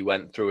Rooney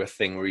went through a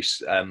thing where he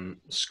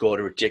scored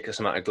a ridiculous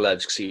amount of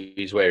gloves because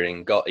he's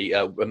wearing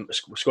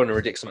scoring a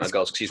ridiculous amount of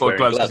goals because he's wearing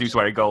gloves. He's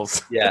wearing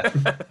goals. Yeah,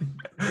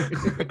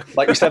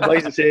 like we said,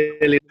 boys, it's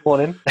early in the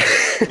morning.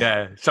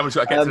 Yeah, someone's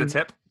got to get to the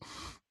tip.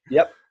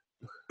 Yep.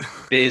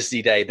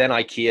 Busy day. Then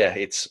IKEA.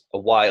 It's a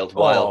wild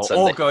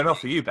Sunday. All going off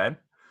for you, Ben.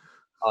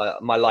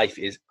 My life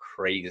is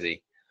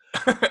crazy.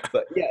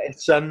 But yeah,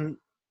 it's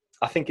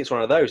I think it's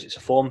one of those. It's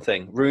a form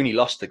thing. Rooney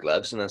lost the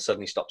gloves and then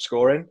suddenly stopped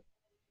scoring.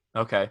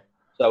 Okay.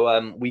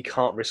 So we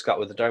can't risk that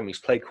with the dome. He's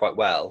played quite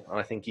well, and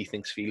I think he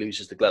thinks if he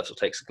loses the gloves or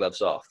takes the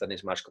gloves off, then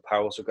his magical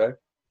powers will go.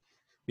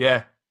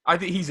 Yeah, I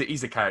think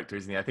he's a character,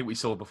 isn't he? I think we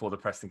saw before the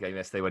Preston game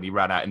yesterday when he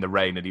ran out in the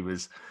rain and he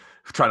was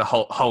trying to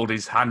hold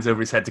his hands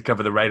over his head to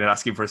cover the rain and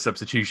asking for a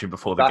substitution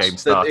before the game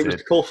started. It was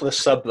the call for the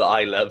sub that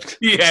I loved.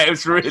 Yeah, it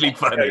was really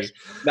funny.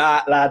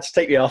 Nah, lads,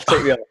 take me off.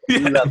 Yeah.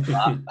 Love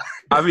that.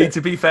 I mean,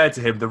 to be fair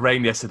to him, the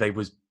rain yesterday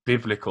was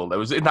biblical. There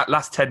was in that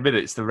last 10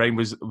 minutes, the rain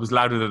was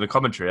louder than the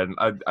commentary, and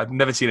I've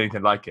never seen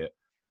anything like it.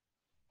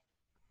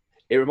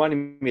 It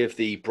reminded me of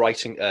the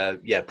Brighton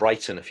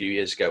a few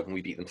years ago when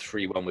we beat them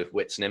 3-1 with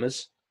Wits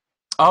Nimmers.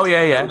 Oh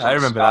yeah, I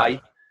remember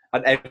that.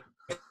 And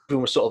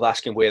everyone was sort of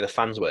asking where the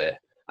fans were,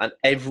 and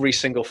every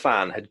single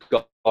fan had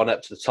gone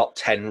up to the top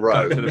 10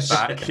 row to the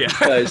back, yeah.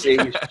 Because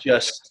it was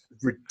just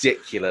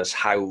ridiculous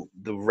how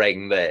the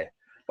rain there.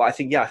 But I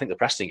think the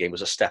Preston game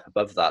was a step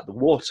above that. The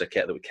water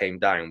kit that came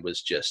down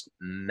was just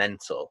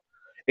mental.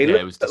 It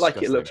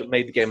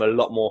made the game a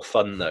lot more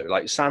fun though.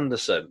 Like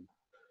Sanderson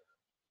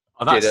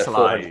that did a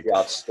slide.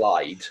 400-yard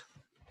slide.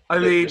 I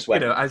mean,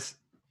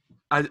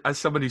 as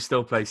someone who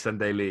still plays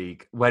Sunday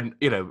League, when,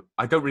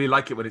 I don't really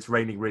like it when it's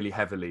raining really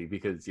heavily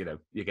because, you're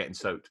getting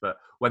soaked. But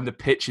when the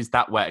pitch is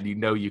that wet and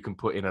you can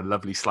put in a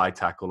lovely slide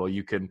tackle, or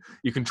you can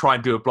try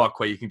and do a block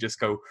where you can just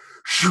go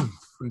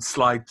and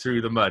slide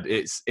through the mud,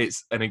 it's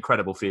an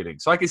incredible feeling.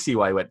 So I can see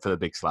why he went for the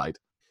big slide.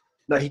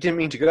 No, he didn't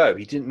mean to go.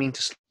 He didn't mean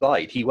to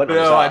slide. He went on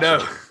his arse. I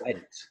know.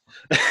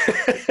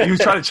 Went. He was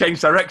trying to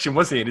change direction,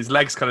 wasn't he? And his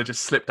legs kind of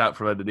just slipped out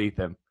from underneath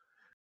him.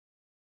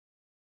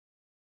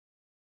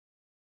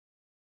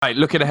 Right,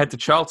 looking ahead to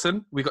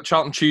Charlton. We've got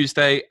Charlton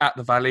Tuesday at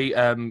the Valley.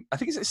 I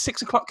think it's at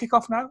 6 o'clock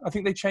kickoff now. I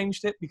think they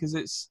changed it because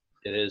it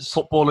is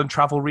football and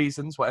travel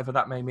reasons, whatever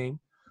that may mean.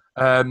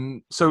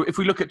 So if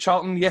we look at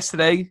Charlton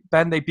yesterday,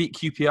 Ben, they beat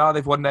QPR.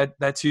 They've won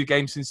their 2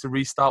 games since the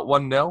restart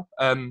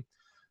 1-0.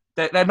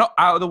 They're not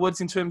out of the woods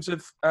in terms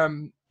of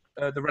the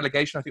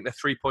relegation. I think they're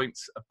 3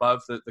 points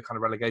above the kind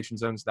of relegation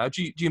zones now.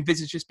 Do you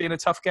envisage this being a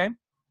tough game?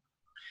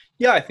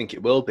 Yeah, I think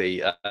it will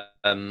be.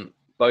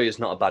 Bowyer's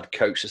not a bad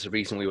coach. There's a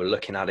reason we were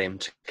looking at him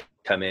to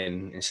come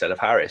in instead of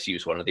Harris. He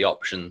was one of the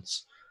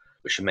options,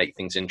 which should make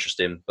things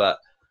interesting. But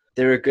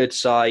they're a good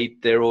side.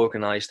 They're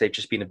organised. They've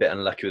just been a bit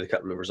unlucky with a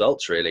couple of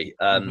results, really.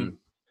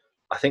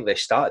 I think they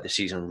started the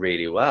season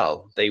really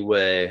well. They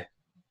were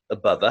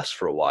above us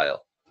for a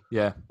while.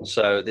 Yeah.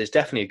 So there's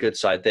definitely a good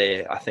side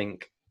there. I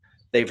think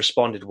they've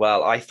responded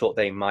well. I thought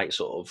they might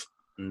sort of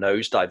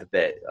nosedive a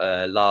bit.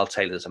 Lyle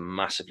Taylor's a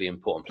massively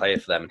important player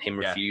for them, and him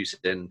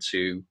refusing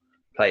to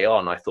play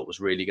on, I thought was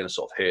really going to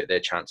sort of hurt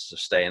their chances of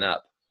staying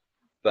up.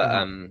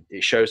 But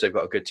it shows they've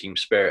got a good team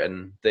spirit,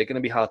 and they're going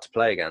to be hard to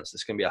play against.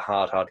 It's going to be a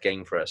hard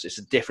game for us. It's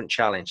a different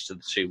challenge to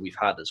the 2 we've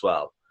had as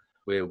well,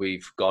 where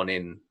we've gone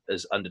in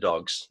as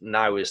underdogs.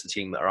 Now is the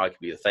team that are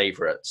arguably the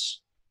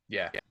favourites.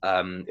 Yeah.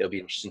 It'll be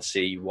interesting to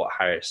see what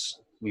Harris...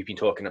 We've been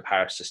talking of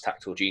Harris as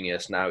tactical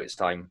genius. Now it's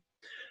time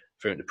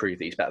for him to prove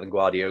that he's better than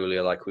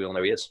Guardiola, like we all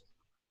know he is.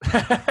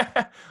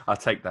 I'll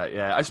take that.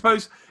 Yeah, I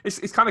suppose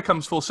it kind of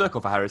comes full circle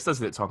for Harris,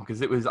 doesn't it, Tom?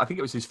 Because I think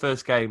it was his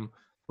first game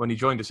when he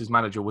joined us as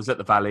manager was at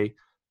the Valley.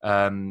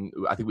 I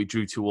think we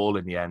drew 2-2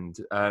 in the end.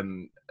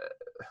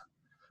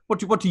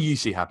 What do you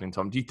see happening,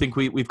 Tom? Do you think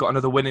we've got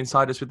another win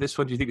inside us with this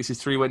one? Do you think this is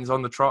 3 wins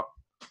on the trot?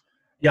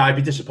 Yeah, I'd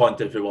be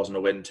disappointed if it wasn't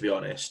a win, to be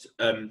honest.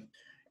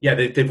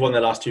 They've won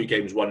their last 2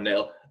 games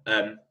 1-0.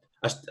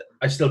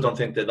 I still don't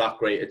think they're that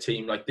great a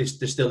team. Like they're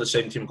still the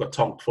same team who got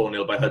tonked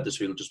 4-0 by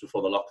Huddersfield just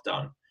before the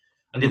lockdown.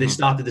 And they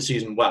started the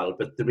season well,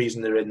 but the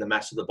reason they're in the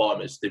mess at the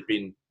bottom is they've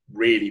been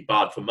really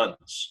bad for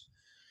months.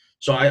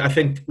 So I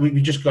think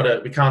we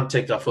can't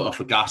take our foot off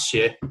the gas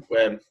here.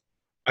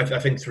 I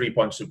think 3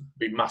 points would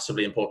be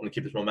massively important to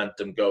keep this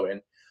momentum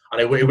going.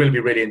 And it will be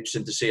really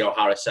interesting to see how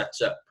Harris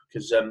sets up,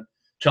 because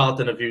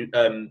Charlton have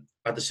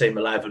had the same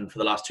 11 for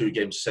the last 2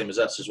 games, the same as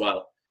us as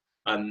well.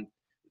 And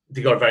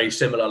they got a very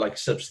similar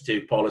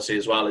substitute policy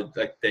as well.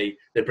 Like they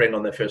bring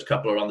on their first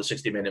couple around the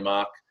 60-minute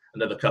mark,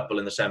 another couple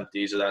in the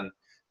 70s, and then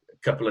a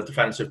couple of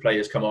defensive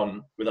players come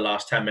on with the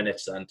last 10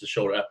 minutes then to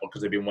shore it up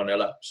because they've been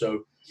 1-0 up.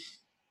 So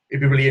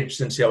it'd be really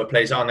interesting to see how it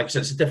plays out. Like I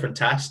said, it's a different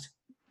test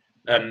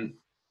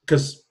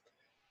because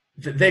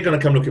they're going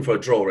to come looking for a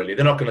draw. Really,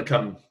 they're not going to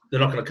come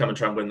and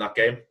try and win that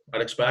game,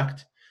 I'd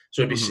expect.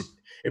 So it'd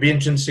be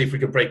interesting to see if we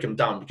can break them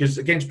down, because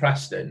against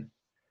Preston,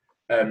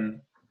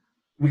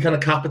 we kind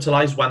of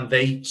capitalised when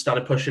they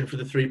started pushing for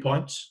the 3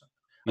 points.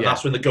 And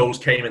that's when the goals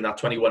came in that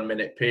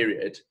 21-minute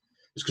period.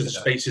 It's because the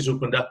spaces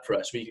opened up for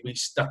us. We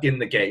stuck in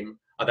the game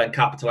and then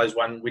capitalised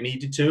when we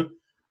needed to.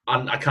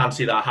 And I can't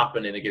see that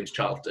happening against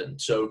Charlton.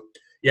 So,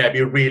 yeah, it'd be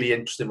a really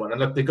interesting one. And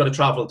look, they've got to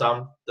travel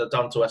down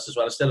to us as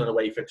well. It's still an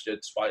away fixture,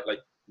 despite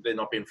they're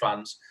not being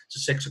fans. It's a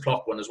 6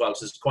 o'clock one as well.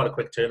 So it's quite a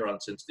quick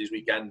turnaround since these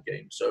weekend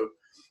games. So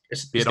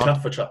it's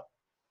tough for Charlton.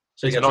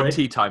 So it's on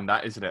tea time,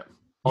 that, isn't it?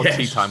 On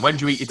tea time. When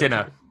do you eat your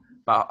dinner?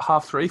 About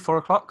 3:30, 4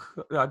 o'clock?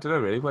 I don't know,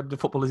 really. When do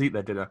footballers eat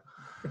their dinner?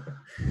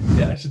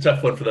 Yeah, it's a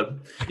tough one for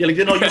them. Yeah, like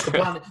they're not used to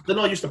planning. They're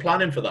not used to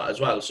planning for that as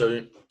well.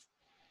 So,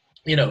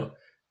 you know,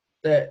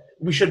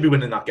 we should be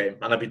winning that game,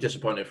 and I'd be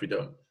disappointed if we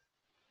don't.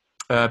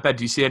 Ben,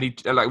 do you see any,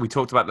 like we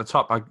talked about at the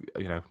top,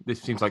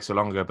 this seems like so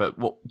long ago, but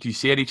what do you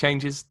see any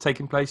changes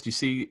taking place? Do you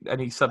see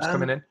any subs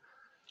coming in?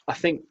 I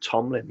think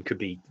Tomlin could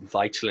be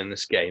vital in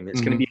this game.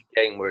 It's going to be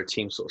a game where a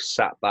team sort of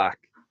sat back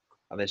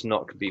and there's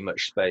not going to be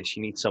much space.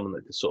 You need someone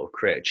that could sort of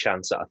create a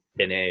chance out of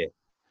thin air.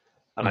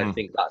 And I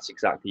think that's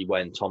exactly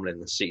when Tomlin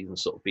this season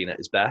sort of been at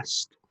his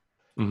best.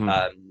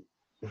 Got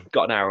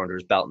an hour under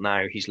his belt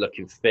now. He's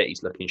looking fit.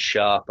 He's looking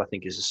sharp. I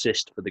think his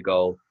assist for the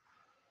goal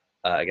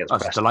against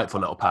That's a delightful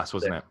little pass,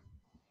 wasn't it?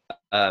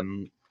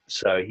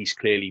 So he's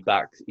clearly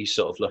back. He's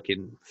sort of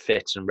looking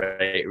fit and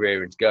ready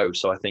to go.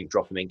 So I think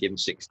drop him in, give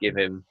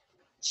him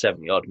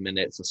 70-odd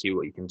minutes and see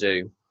what he can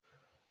do.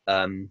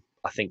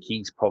 I think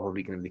he's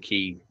probably going to be the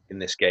key in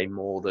this game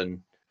more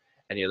than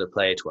any other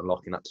player to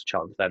unlocking that to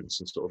Charlton defence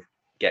and sort of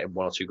getting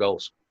 1 or 2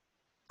 goals.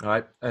 All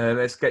right,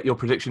 let's get your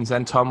predictions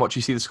then. Tom, what do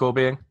you see the score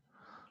being?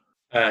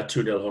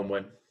 2-0 home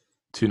win.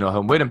 2-0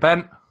 home win. And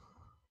Ben?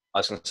 I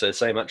was going to say the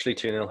same, actually,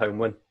 2-0 home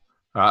win.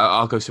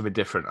 I'll go something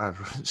different.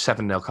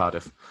 7-0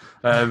 Cardiff.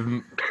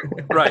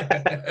 Right.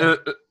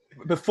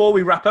 Before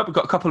we wrap up, we've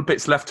got a couple of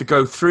bits left to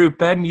go through.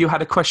 Ben, you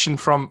had a question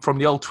from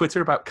the old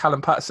Twitter about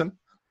Callum Paterson.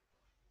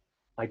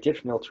 I did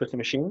from the old Twitter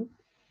machine.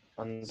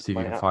 And see if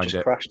my you can app find just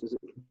it. crashed.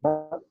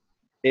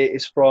 It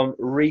is from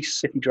Reese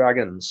City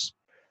Dragons.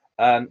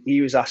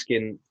 He was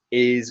asking,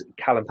 is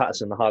Callum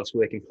Paterson the hardest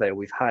working player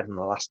we've had in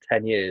the last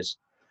 10 years?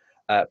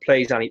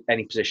 Plays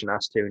any position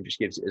asked to and just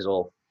gives it his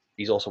all.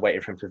 He's also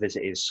waiting for him to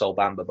visit his Sol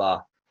Bamba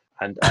bar.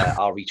 And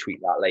I'll retweet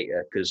that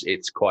later because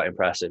it's quite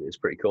impressive. It's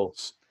pretty cool.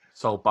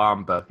 Sol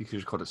Bamba. You could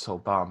just call it Sol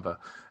Bamba.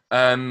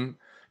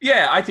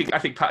 Yeah, I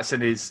think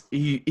Paterson is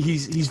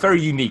he's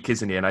very unique,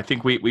 isn't he? And I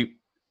think we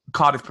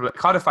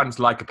Cardiff fans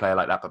like a player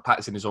like that, but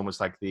Paterson is almost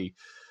like the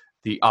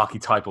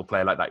archetypal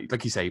player like that.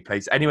 Like you say, he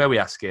plays anywhere we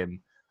ask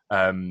him.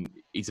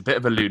 He's a bit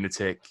of a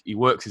lunatic. He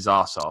works his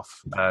arse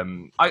off.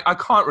 I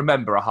can't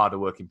remember a harder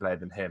working player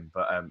than him,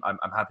 but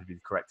I'm happy to be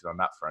corrected on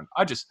that front.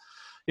 I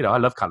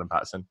love Callum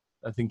Paterson.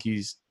 I think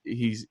he's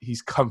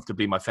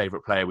comfortably my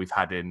favourite player we've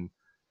had in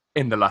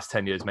the last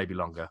 10 years, maybe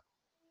longer.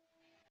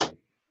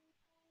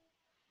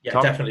 Yeah,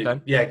 Tom, definitely.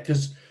 Ben? Yeah,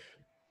 because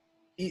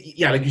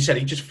like you said,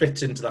 he just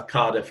fits into that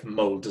Cardiff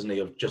mould, doesn't he?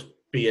 Of just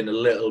being a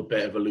little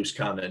bit of a loose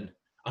cannon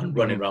and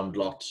running around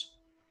lots.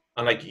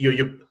 And like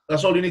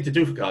that's all you need to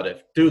do for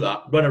Cardiff. Do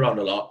that, run around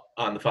a lot,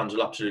 and the fans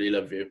will absolutely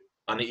love you.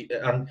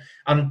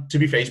 And to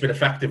be fair, he's been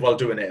effective while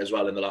doing it as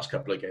well in the last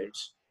couple of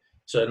games.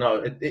 So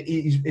no,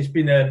 it's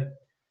been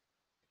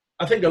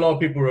I think a lot of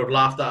people would have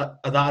laughed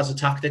at that as a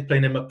tactic,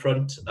 playing him up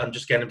front and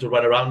just getting him to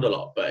run around a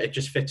lot. But it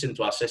just fits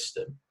into our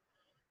system,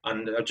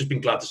 and I've just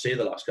been glad to see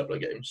the last couple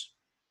of games.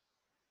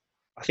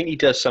 I think he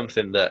does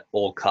something that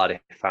all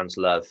Cardiff fans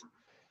love.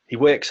 He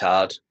works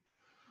hard.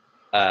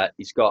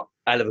 He's got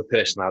a hell of a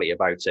personality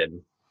about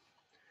him.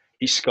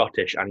 He's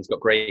Scottish and he's got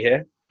grey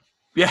hair.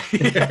 Yeah,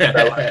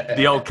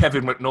 the old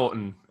Kevin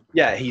McNaughton.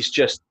 Yeah,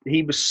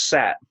 he was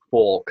set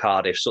for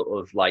Cardiff, sort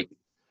of like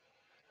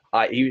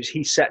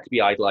he's set to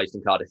be idolised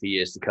in Cardiff for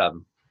years to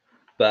come.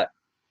 But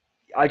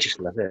I just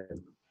love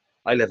him.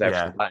 I love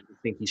everything. Yeah. I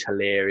think he's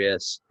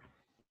hilarious.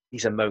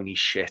 He's a moany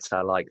shit.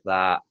 I like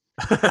that.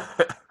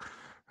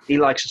 He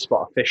likes to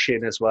spot a fish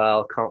in as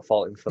well. Can't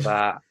fault him for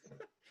that.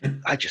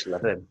 I just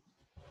love him.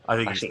 I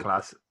think he's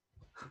class.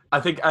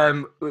 I think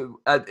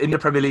in the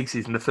Premier League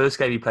season, the first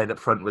game he played up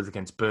front was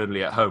against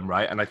Burnley at home,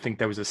 right? And I think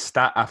there was a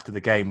stat after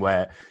the game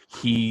where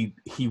he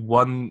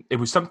won. It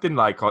was something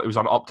like, it was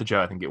on Optajo,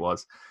 I think it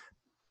was.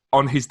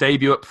 On his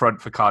debut up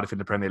front for Cardiff in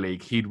the Premier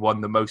League, he'd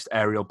won the most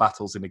aerial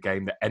battles in a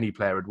game that any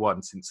player had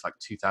won since like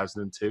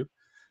 2002.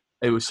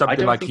 It was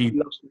something like he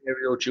lost an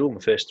aerial duel in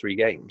the first 3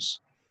 games.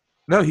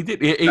 No, he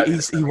did.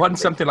 He won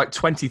something like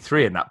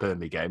 23 in that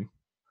Burnley game,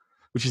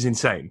 which is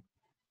insane.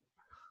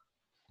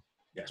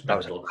 Yes, that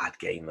was a bad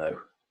game, though.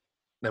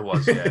 There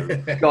was,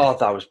 yeah. God,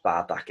 that was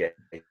bad, that game.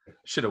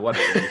 Should have won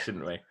it, really,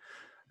 shouldn't we?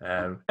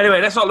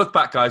 Anyway, let's not look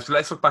back, guys.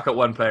 Let's look back at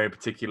one player in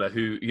particular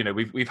who,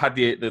 we've had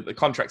the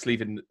contracts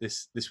leaving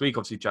this week.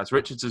 Obviously, Jazz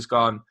Richards has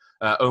gone.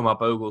 Omar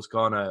Bogle's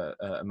gone,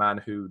 a man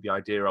who the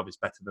idea of is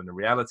better than the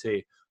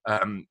reality.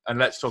 And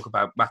let's talk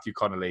about Matthew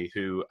Connolly,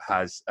 who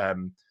has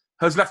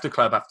left the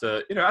club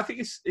after, I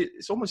think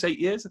it's almost 8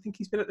 years. I think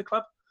he's been at the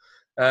club.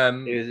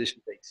 It was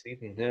 8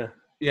 seasons, yeah.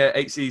 Yeah,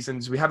 8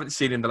 seasons. We haven't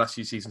seen him the last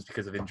few seasons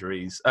because of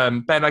injuries.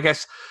 Ben, I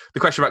guess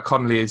the question about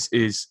Connolly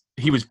is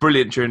he was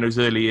brilliant during those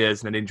early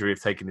years and an injury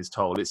have taken his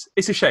toll. It's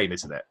a shame,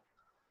 isn't it?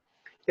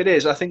 It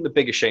is. I think the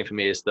biggest shame for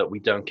me is that we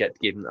don't get to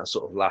give him that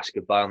sort of last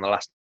goodbye on the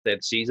last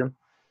third season.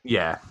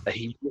 Yeah.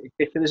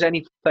 If there's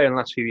any player in the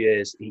last few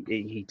years,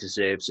 he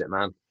deserves it,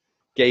 man.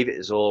 Gave it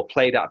his all,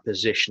 played out of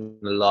position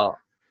a lot.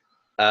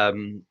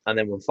 And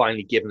then when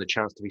finally given the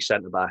chance to be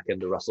centre-back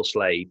under Russell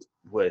Slade,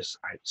 was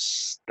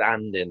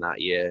outstanding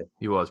that year.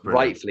 He was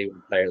brilliant. Rightfully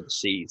player of the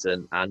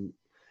season. And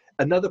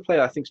another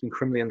player I think has been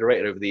criminally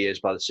underrated over the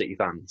years by the City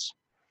fans.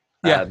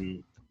 Yeah.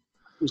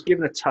 was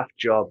given a tough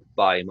job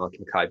by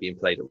Malcolm Mackay being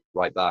played at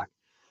right back.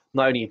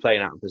 Not only are you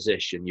playing out of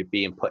position, you're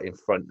being put in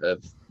front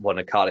of one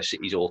of Cardiff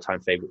City's all-time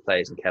favourite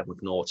players, in Kevin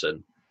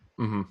McNaughton.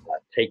 Mm-hmm.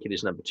 Taking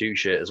his number 2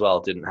 shirt as well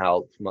didn't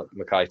help.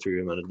 Mackay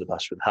threw him under the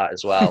bus with that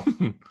as well.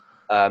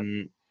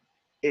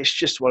 It's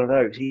just one of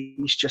those. He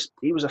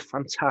was a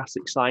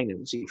fantastic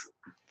signing.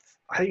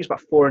 I think it was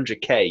about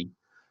 400k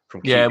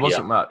from QPR. Yeah, it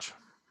wasn't much.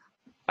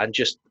 And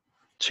just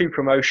 2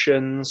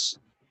 promotions.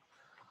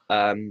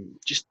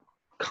 Just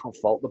can't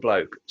fault the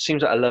bloke.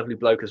 Seems like a lovely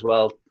bloke as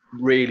well.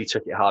 Really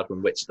took it hard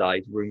when Witts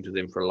died. Roomed with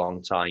him for a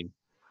long time.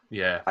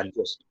 Yeah. And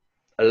just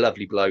a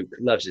lovely bloke.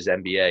 Loves his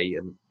NBA,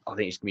 and I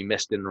think he's going to be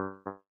missed in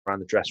around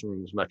the dressing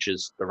room as much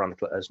as on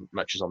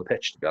the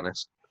pitch, to be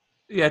honest.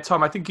 Yeah,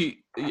 Tom, I think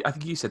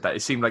you said that.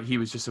 It seemed like he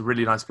was just a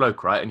really nice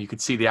bloke, right? And you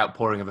could see the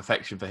outpouring of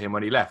affection for him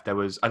when he left. I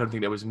don't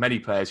think there was many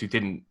players who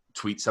didn't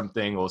tweet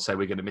something or say,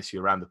 we're going to miss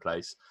you around the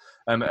place.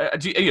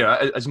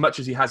 As much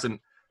as he hasn't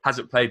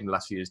played in the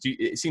last few years,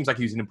 it seems like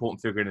he's an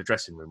important figure in the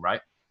dressing room,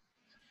 right?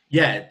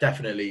 Yeah,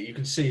 definitely. You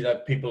can see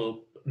that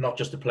people, not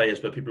just the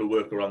players, but people who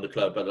work around the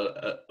club,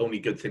 but only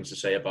good things to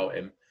say about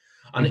him.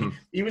 And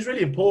he was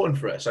really important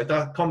for us. Like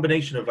that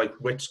combination of like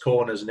Witts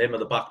corners and him at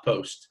the back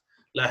post.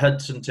 Let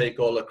Hudson take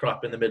all the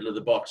crap in the middle of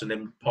the box and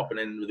him popping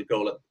in with a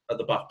goal at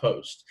the back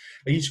post.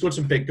 And he scored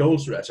some big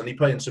goals for us, and he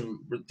played in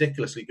some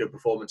ridiculously good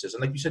performances.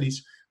 And like you said,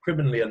 he's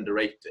criminally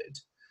underrated.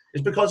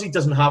 It's because he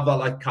doesn't have that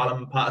like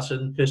Callum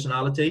Patterson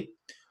personality.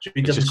 So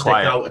he doesn't stick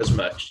out as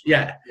much.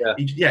 Yeah.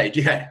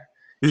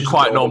 He's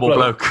quite a normal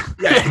bloke.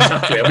 Yeah,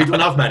 exactly. And we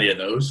don't have many of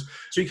those.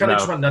 So he kind of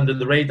just went under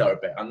the radar a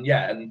bit. And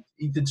and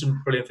he did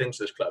some brilliant things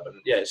for this club. And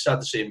yeah, it's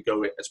sad to see him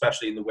go,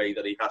 especially in the way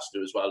that he has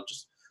to as well.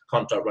 Just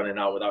contract running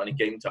out without any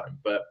game time.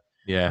 But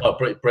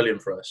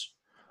brilliant for us.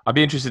 I'd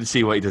be interested to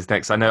see what he does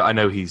next. I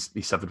know he's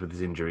suffered with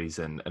his injuries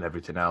and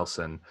everything else,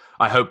 and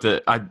I hope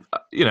that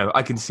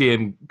I can see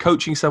him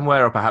coaching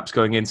somewhere, or perhaps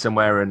going in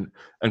somewhere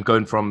and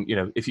going from,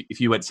 if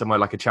you went somewhere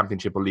like a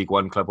Championship or League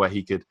One club where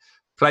he could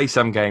play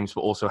some games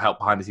but also help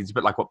behind the scenes, a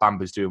bit like what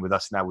Bamba's doing with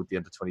us now with the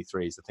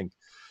under-23s. I think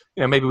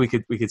maybe we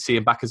could see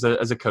him back as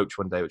a coach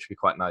one day, which would be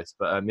quite nice.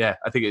 But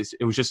I think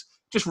it was just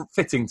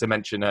fitting to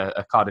mention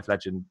a Cardiff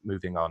legend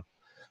moving on.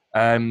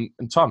 And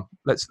Tom,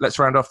 let's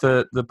round off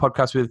the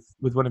podcast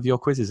with one of your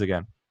quizzes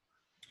again.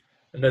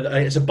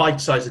 It's a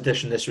bite-sized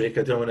edition this week.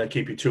 I don't want to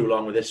keep you too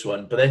long with this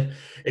one, but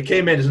it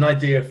came in as an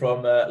idea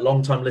from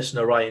long-time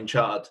listener Ryan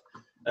Chard.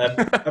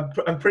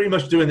 I'm pretty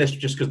much doing this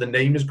just because the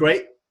name is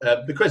great.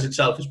 The quiz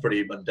itself is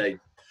pretty mundane,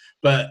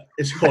 but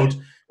it's called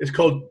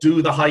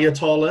Do the Higher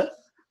Taller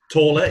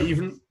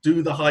even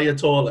Do the Higher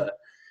Taller.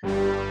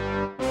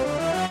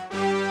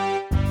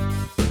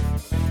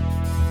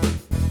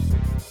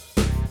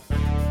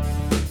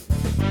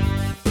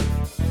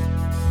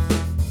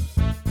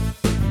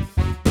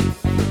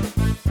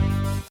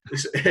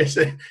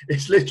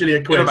 It's literally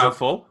a quiz. About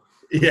 4.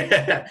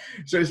 Yeah,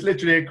 so it's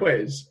literally a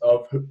quiz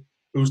of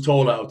who's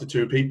taller out of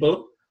 2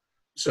 people.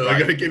 So I'm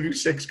going to give you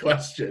 6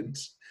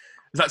 questions.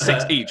 Is that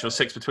 6 each or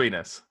 6 between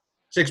us?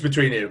 6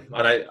 between you,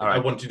 and I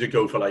want you to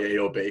go for like A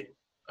or B.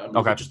 Okay.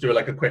 We'll just do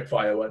like a quick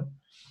fire one.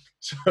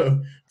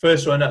 So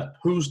first one up: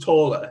 who's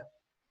taller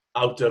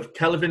out of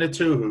Kelvin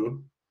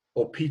Atuhu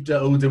or Peter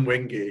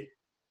Odemwingie?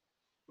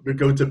 We'll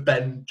go to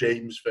Ben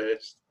James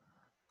first.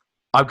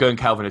 I'm going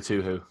Kelvin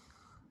Atuhu.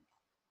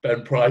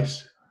 Ben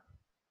Price.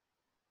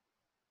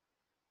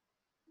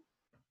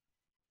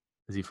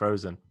 Is he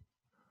frozen?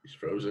 He's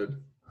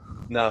frozen.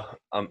 No,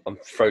 I'm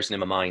frozen in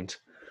my mind.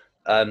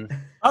 Yeah.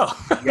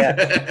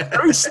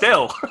 Very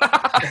still.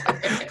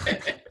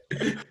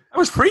 That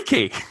was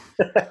freaky.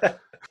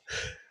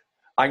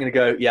 I'm going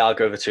to go, I'll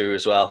go over 2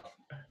 as well.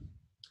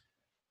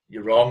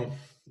 You're wrong.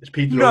 It's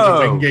Peter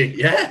Odemwingie.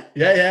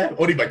 Yeah.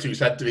 Only by 2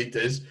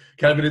 centimetres.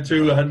 Kelvin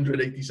Atuhu,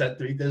 180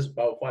 centimetres,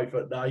 about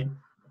 5'9".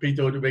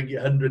 Peter Odemwingie,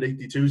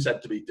 182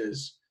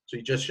 centimetres. So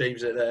he just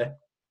shaves it there.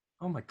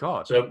 Oh, my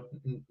God. So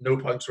no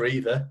points for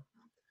either.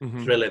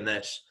 Thrilling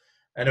this.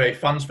 Anyway,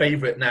 fans'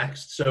 favourite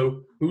next.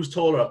 So who's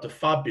taller after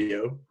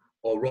Fabio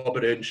or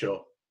Robert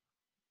Earnshaw?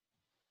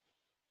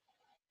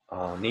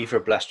 Oh, neither are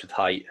blessed with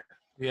height.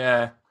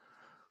 Yeah.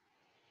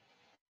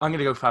 I'm going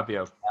to go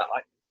Fabio.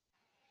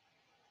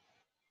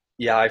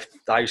 I was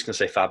going to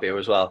say Fabio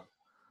as well.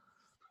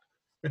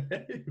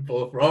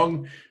 Both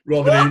wrong.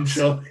 Robert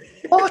Earnshaw.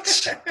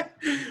 What?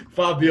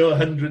 Fabio,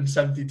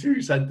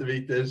 172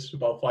 centimetres,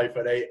 about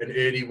 5'8", and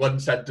Ernie 1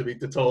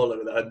 centimetre taller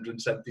with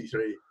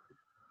 173.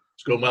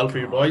 It's going well for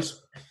you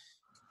boys.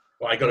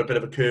 Well, I got a bit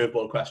of a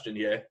curveball question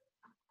here.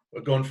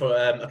 We're going for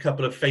a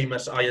couple of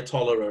famous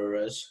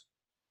Ayatollah.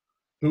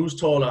 Who's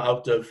taller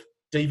out of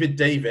David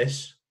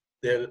Davis,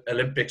 the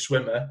Olympic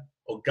swimmer,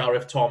 or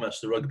Gareth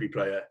Thomas, the rugby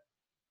player?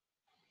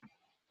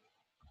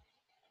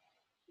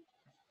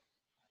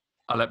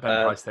 I'll let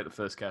Ben Price take the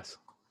first guess.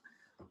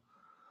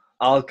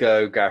 I'll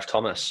go Gareth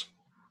Thomas.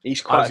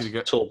 He's quite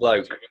a tall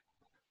bloke.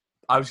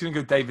 I was going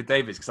to go David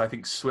Davis because I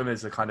think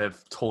swimmers are kind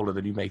of taller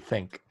than you may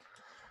think.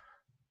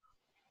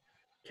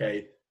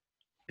 Okay.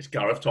 It's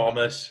Gareth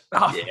Thomas.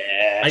 Oh,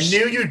 Yes. I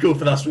knew you'd go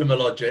for that swimmer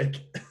logic.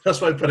 That's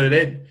why I put it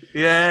in.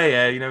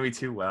 yeah, you know me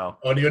too well.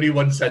 Only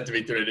 1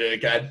 centimetre in it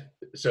again.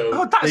 So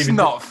Oh, that's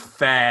not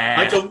fair.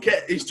 I don't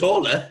care. He's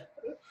taller.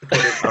 All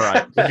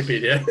right.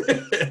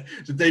 Wikipedia.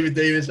 So David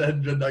Davis,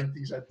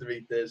 190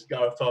 centimetres.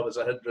 Gareth Thomas,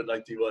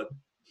 191.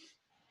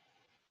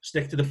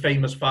 Stick to the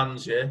famous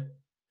fans here.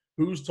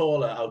 Who's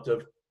taller out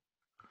of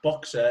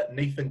boxer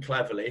Nathan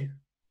Cleverly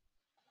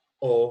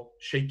or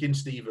Shakin'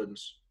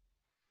 Stevens?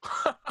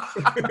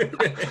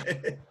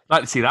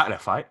 Like to see that in a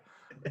fight.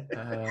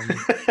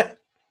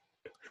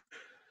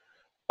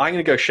 I'm going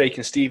to go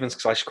Shakin' Stevens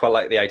because I just quite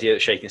like the idea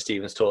that Shakin'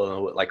 Stevens taller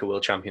than like a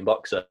world champion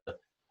boxer.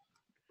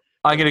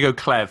 I'm going to go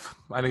Clev.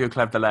 I'm going to go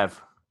Clev the Lev.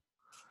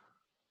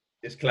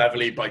 It's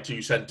Cleverly by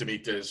 2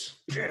 centimetres.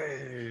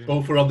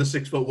 Both are on the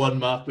 6'1"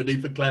 mark, but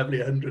Nathan Cleverly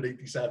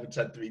 187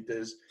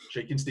 centimetres.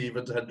 Shakin'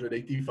 Stevens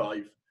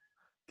 185.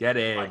 Get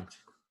in. Right.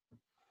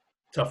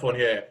 Tough one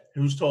here.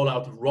 Who's taller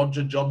out of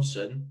Roger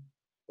Johnson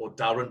or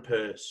Darren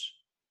Pearce?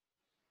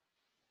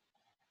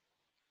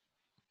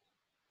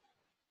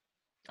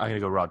 I'm going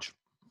to go Rog.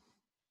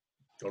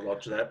 Go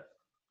Roger there.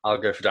 I'll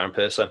go for Darren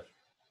Pearson.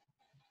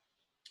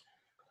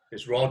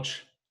 It's Rog,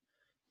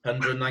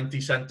 190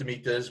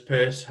 centimetres.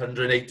 Pearce,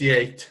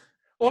 188.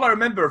 All I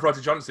remember of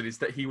Roger Johnson is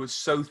that he was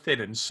so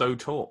thin and so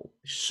tall.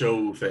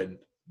 So thin.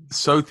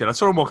 So thin. I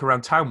saw him walking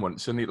around town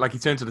once and he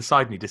turned to the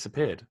side and he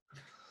disappeared.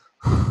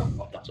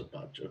 Oh, that's a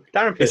bad joke.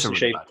 Darren Pearson really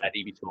shaved bad. head,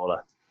 he'd be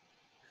taller.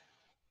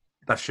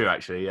 That's true,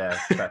 actually. Yeah,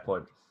 fair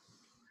point.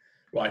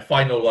 Right,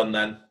 final one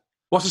then.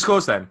 What's the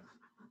scores then?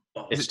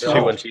 Oh, It's it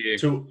 2-1 to you.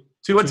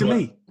 2-1 to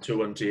me.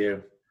 2-1 to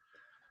you.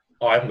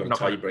 Oh, I haven't got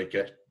a Not-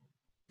 tiebreaker.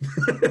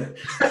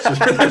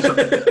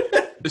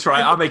 That's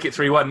right. I'll make it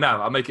 3-1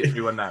 now. I'll make it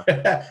 3-1 now.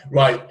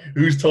 Right,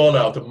 who's taller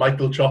out of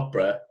Michael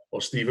Chopra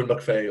or Stephen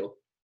McPhail?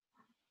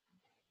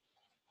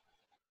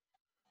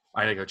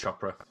 I'm going to go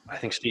Chopra. I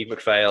think Steve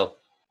McPhail.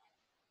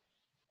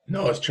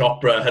 No, it's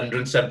Chopra,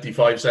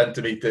 175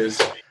 centimetres.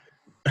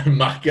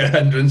 Macca,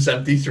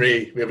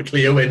 173. We have a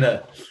clear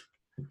winner.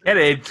 Get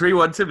in.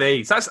 3-1 to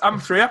me. So I'm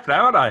 3 up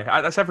now, aren't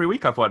I? That's every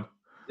week I've won.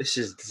 This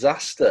is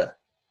disaster.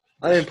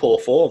 I'm in poor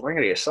form. I'm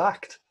going to get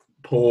sacked.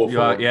 Poor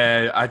form.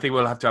 Yeah, I think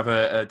we'll have to have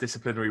a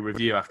disciplinary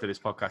review after this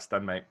podcast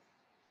done, mate.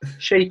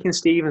 Shakin'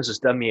 Stevens has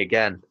done me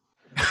again.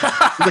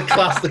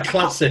 The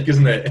classic,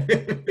 isn't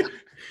it?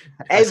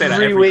 I say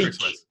that Every week.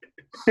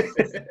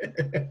 Christmas.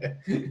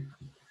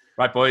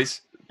 Right,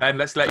 boys. Ben,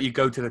 let's let you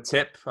go to the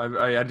tip.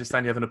 I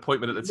understand you have an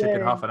appointment at the tip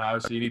in half an hour,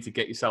 so you need to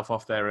get yourself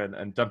off there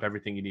and dump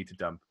everything you need to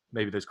dump.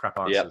 Maybe those crap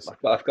Yeah, answers.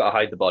 I've got to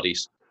hide the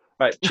bodies.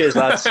 Right, cheers,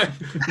 lads.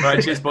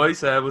 Right, cheers,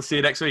 boys. We'll see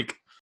you next week.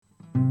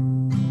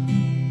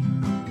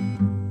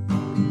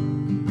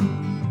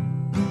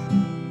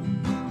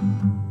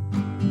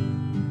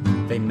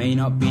 They may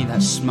not be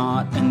that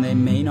smart and they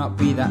may not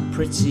be that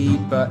pretty,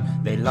 but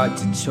they like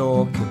to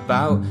talk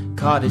about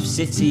Cardiff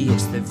City.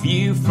 It's the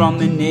view from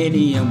the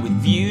ninny, and with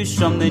views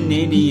from the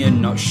ninny,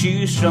 and not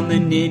shoes from the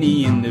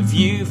ninny, and the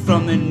view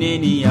from the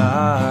ninny.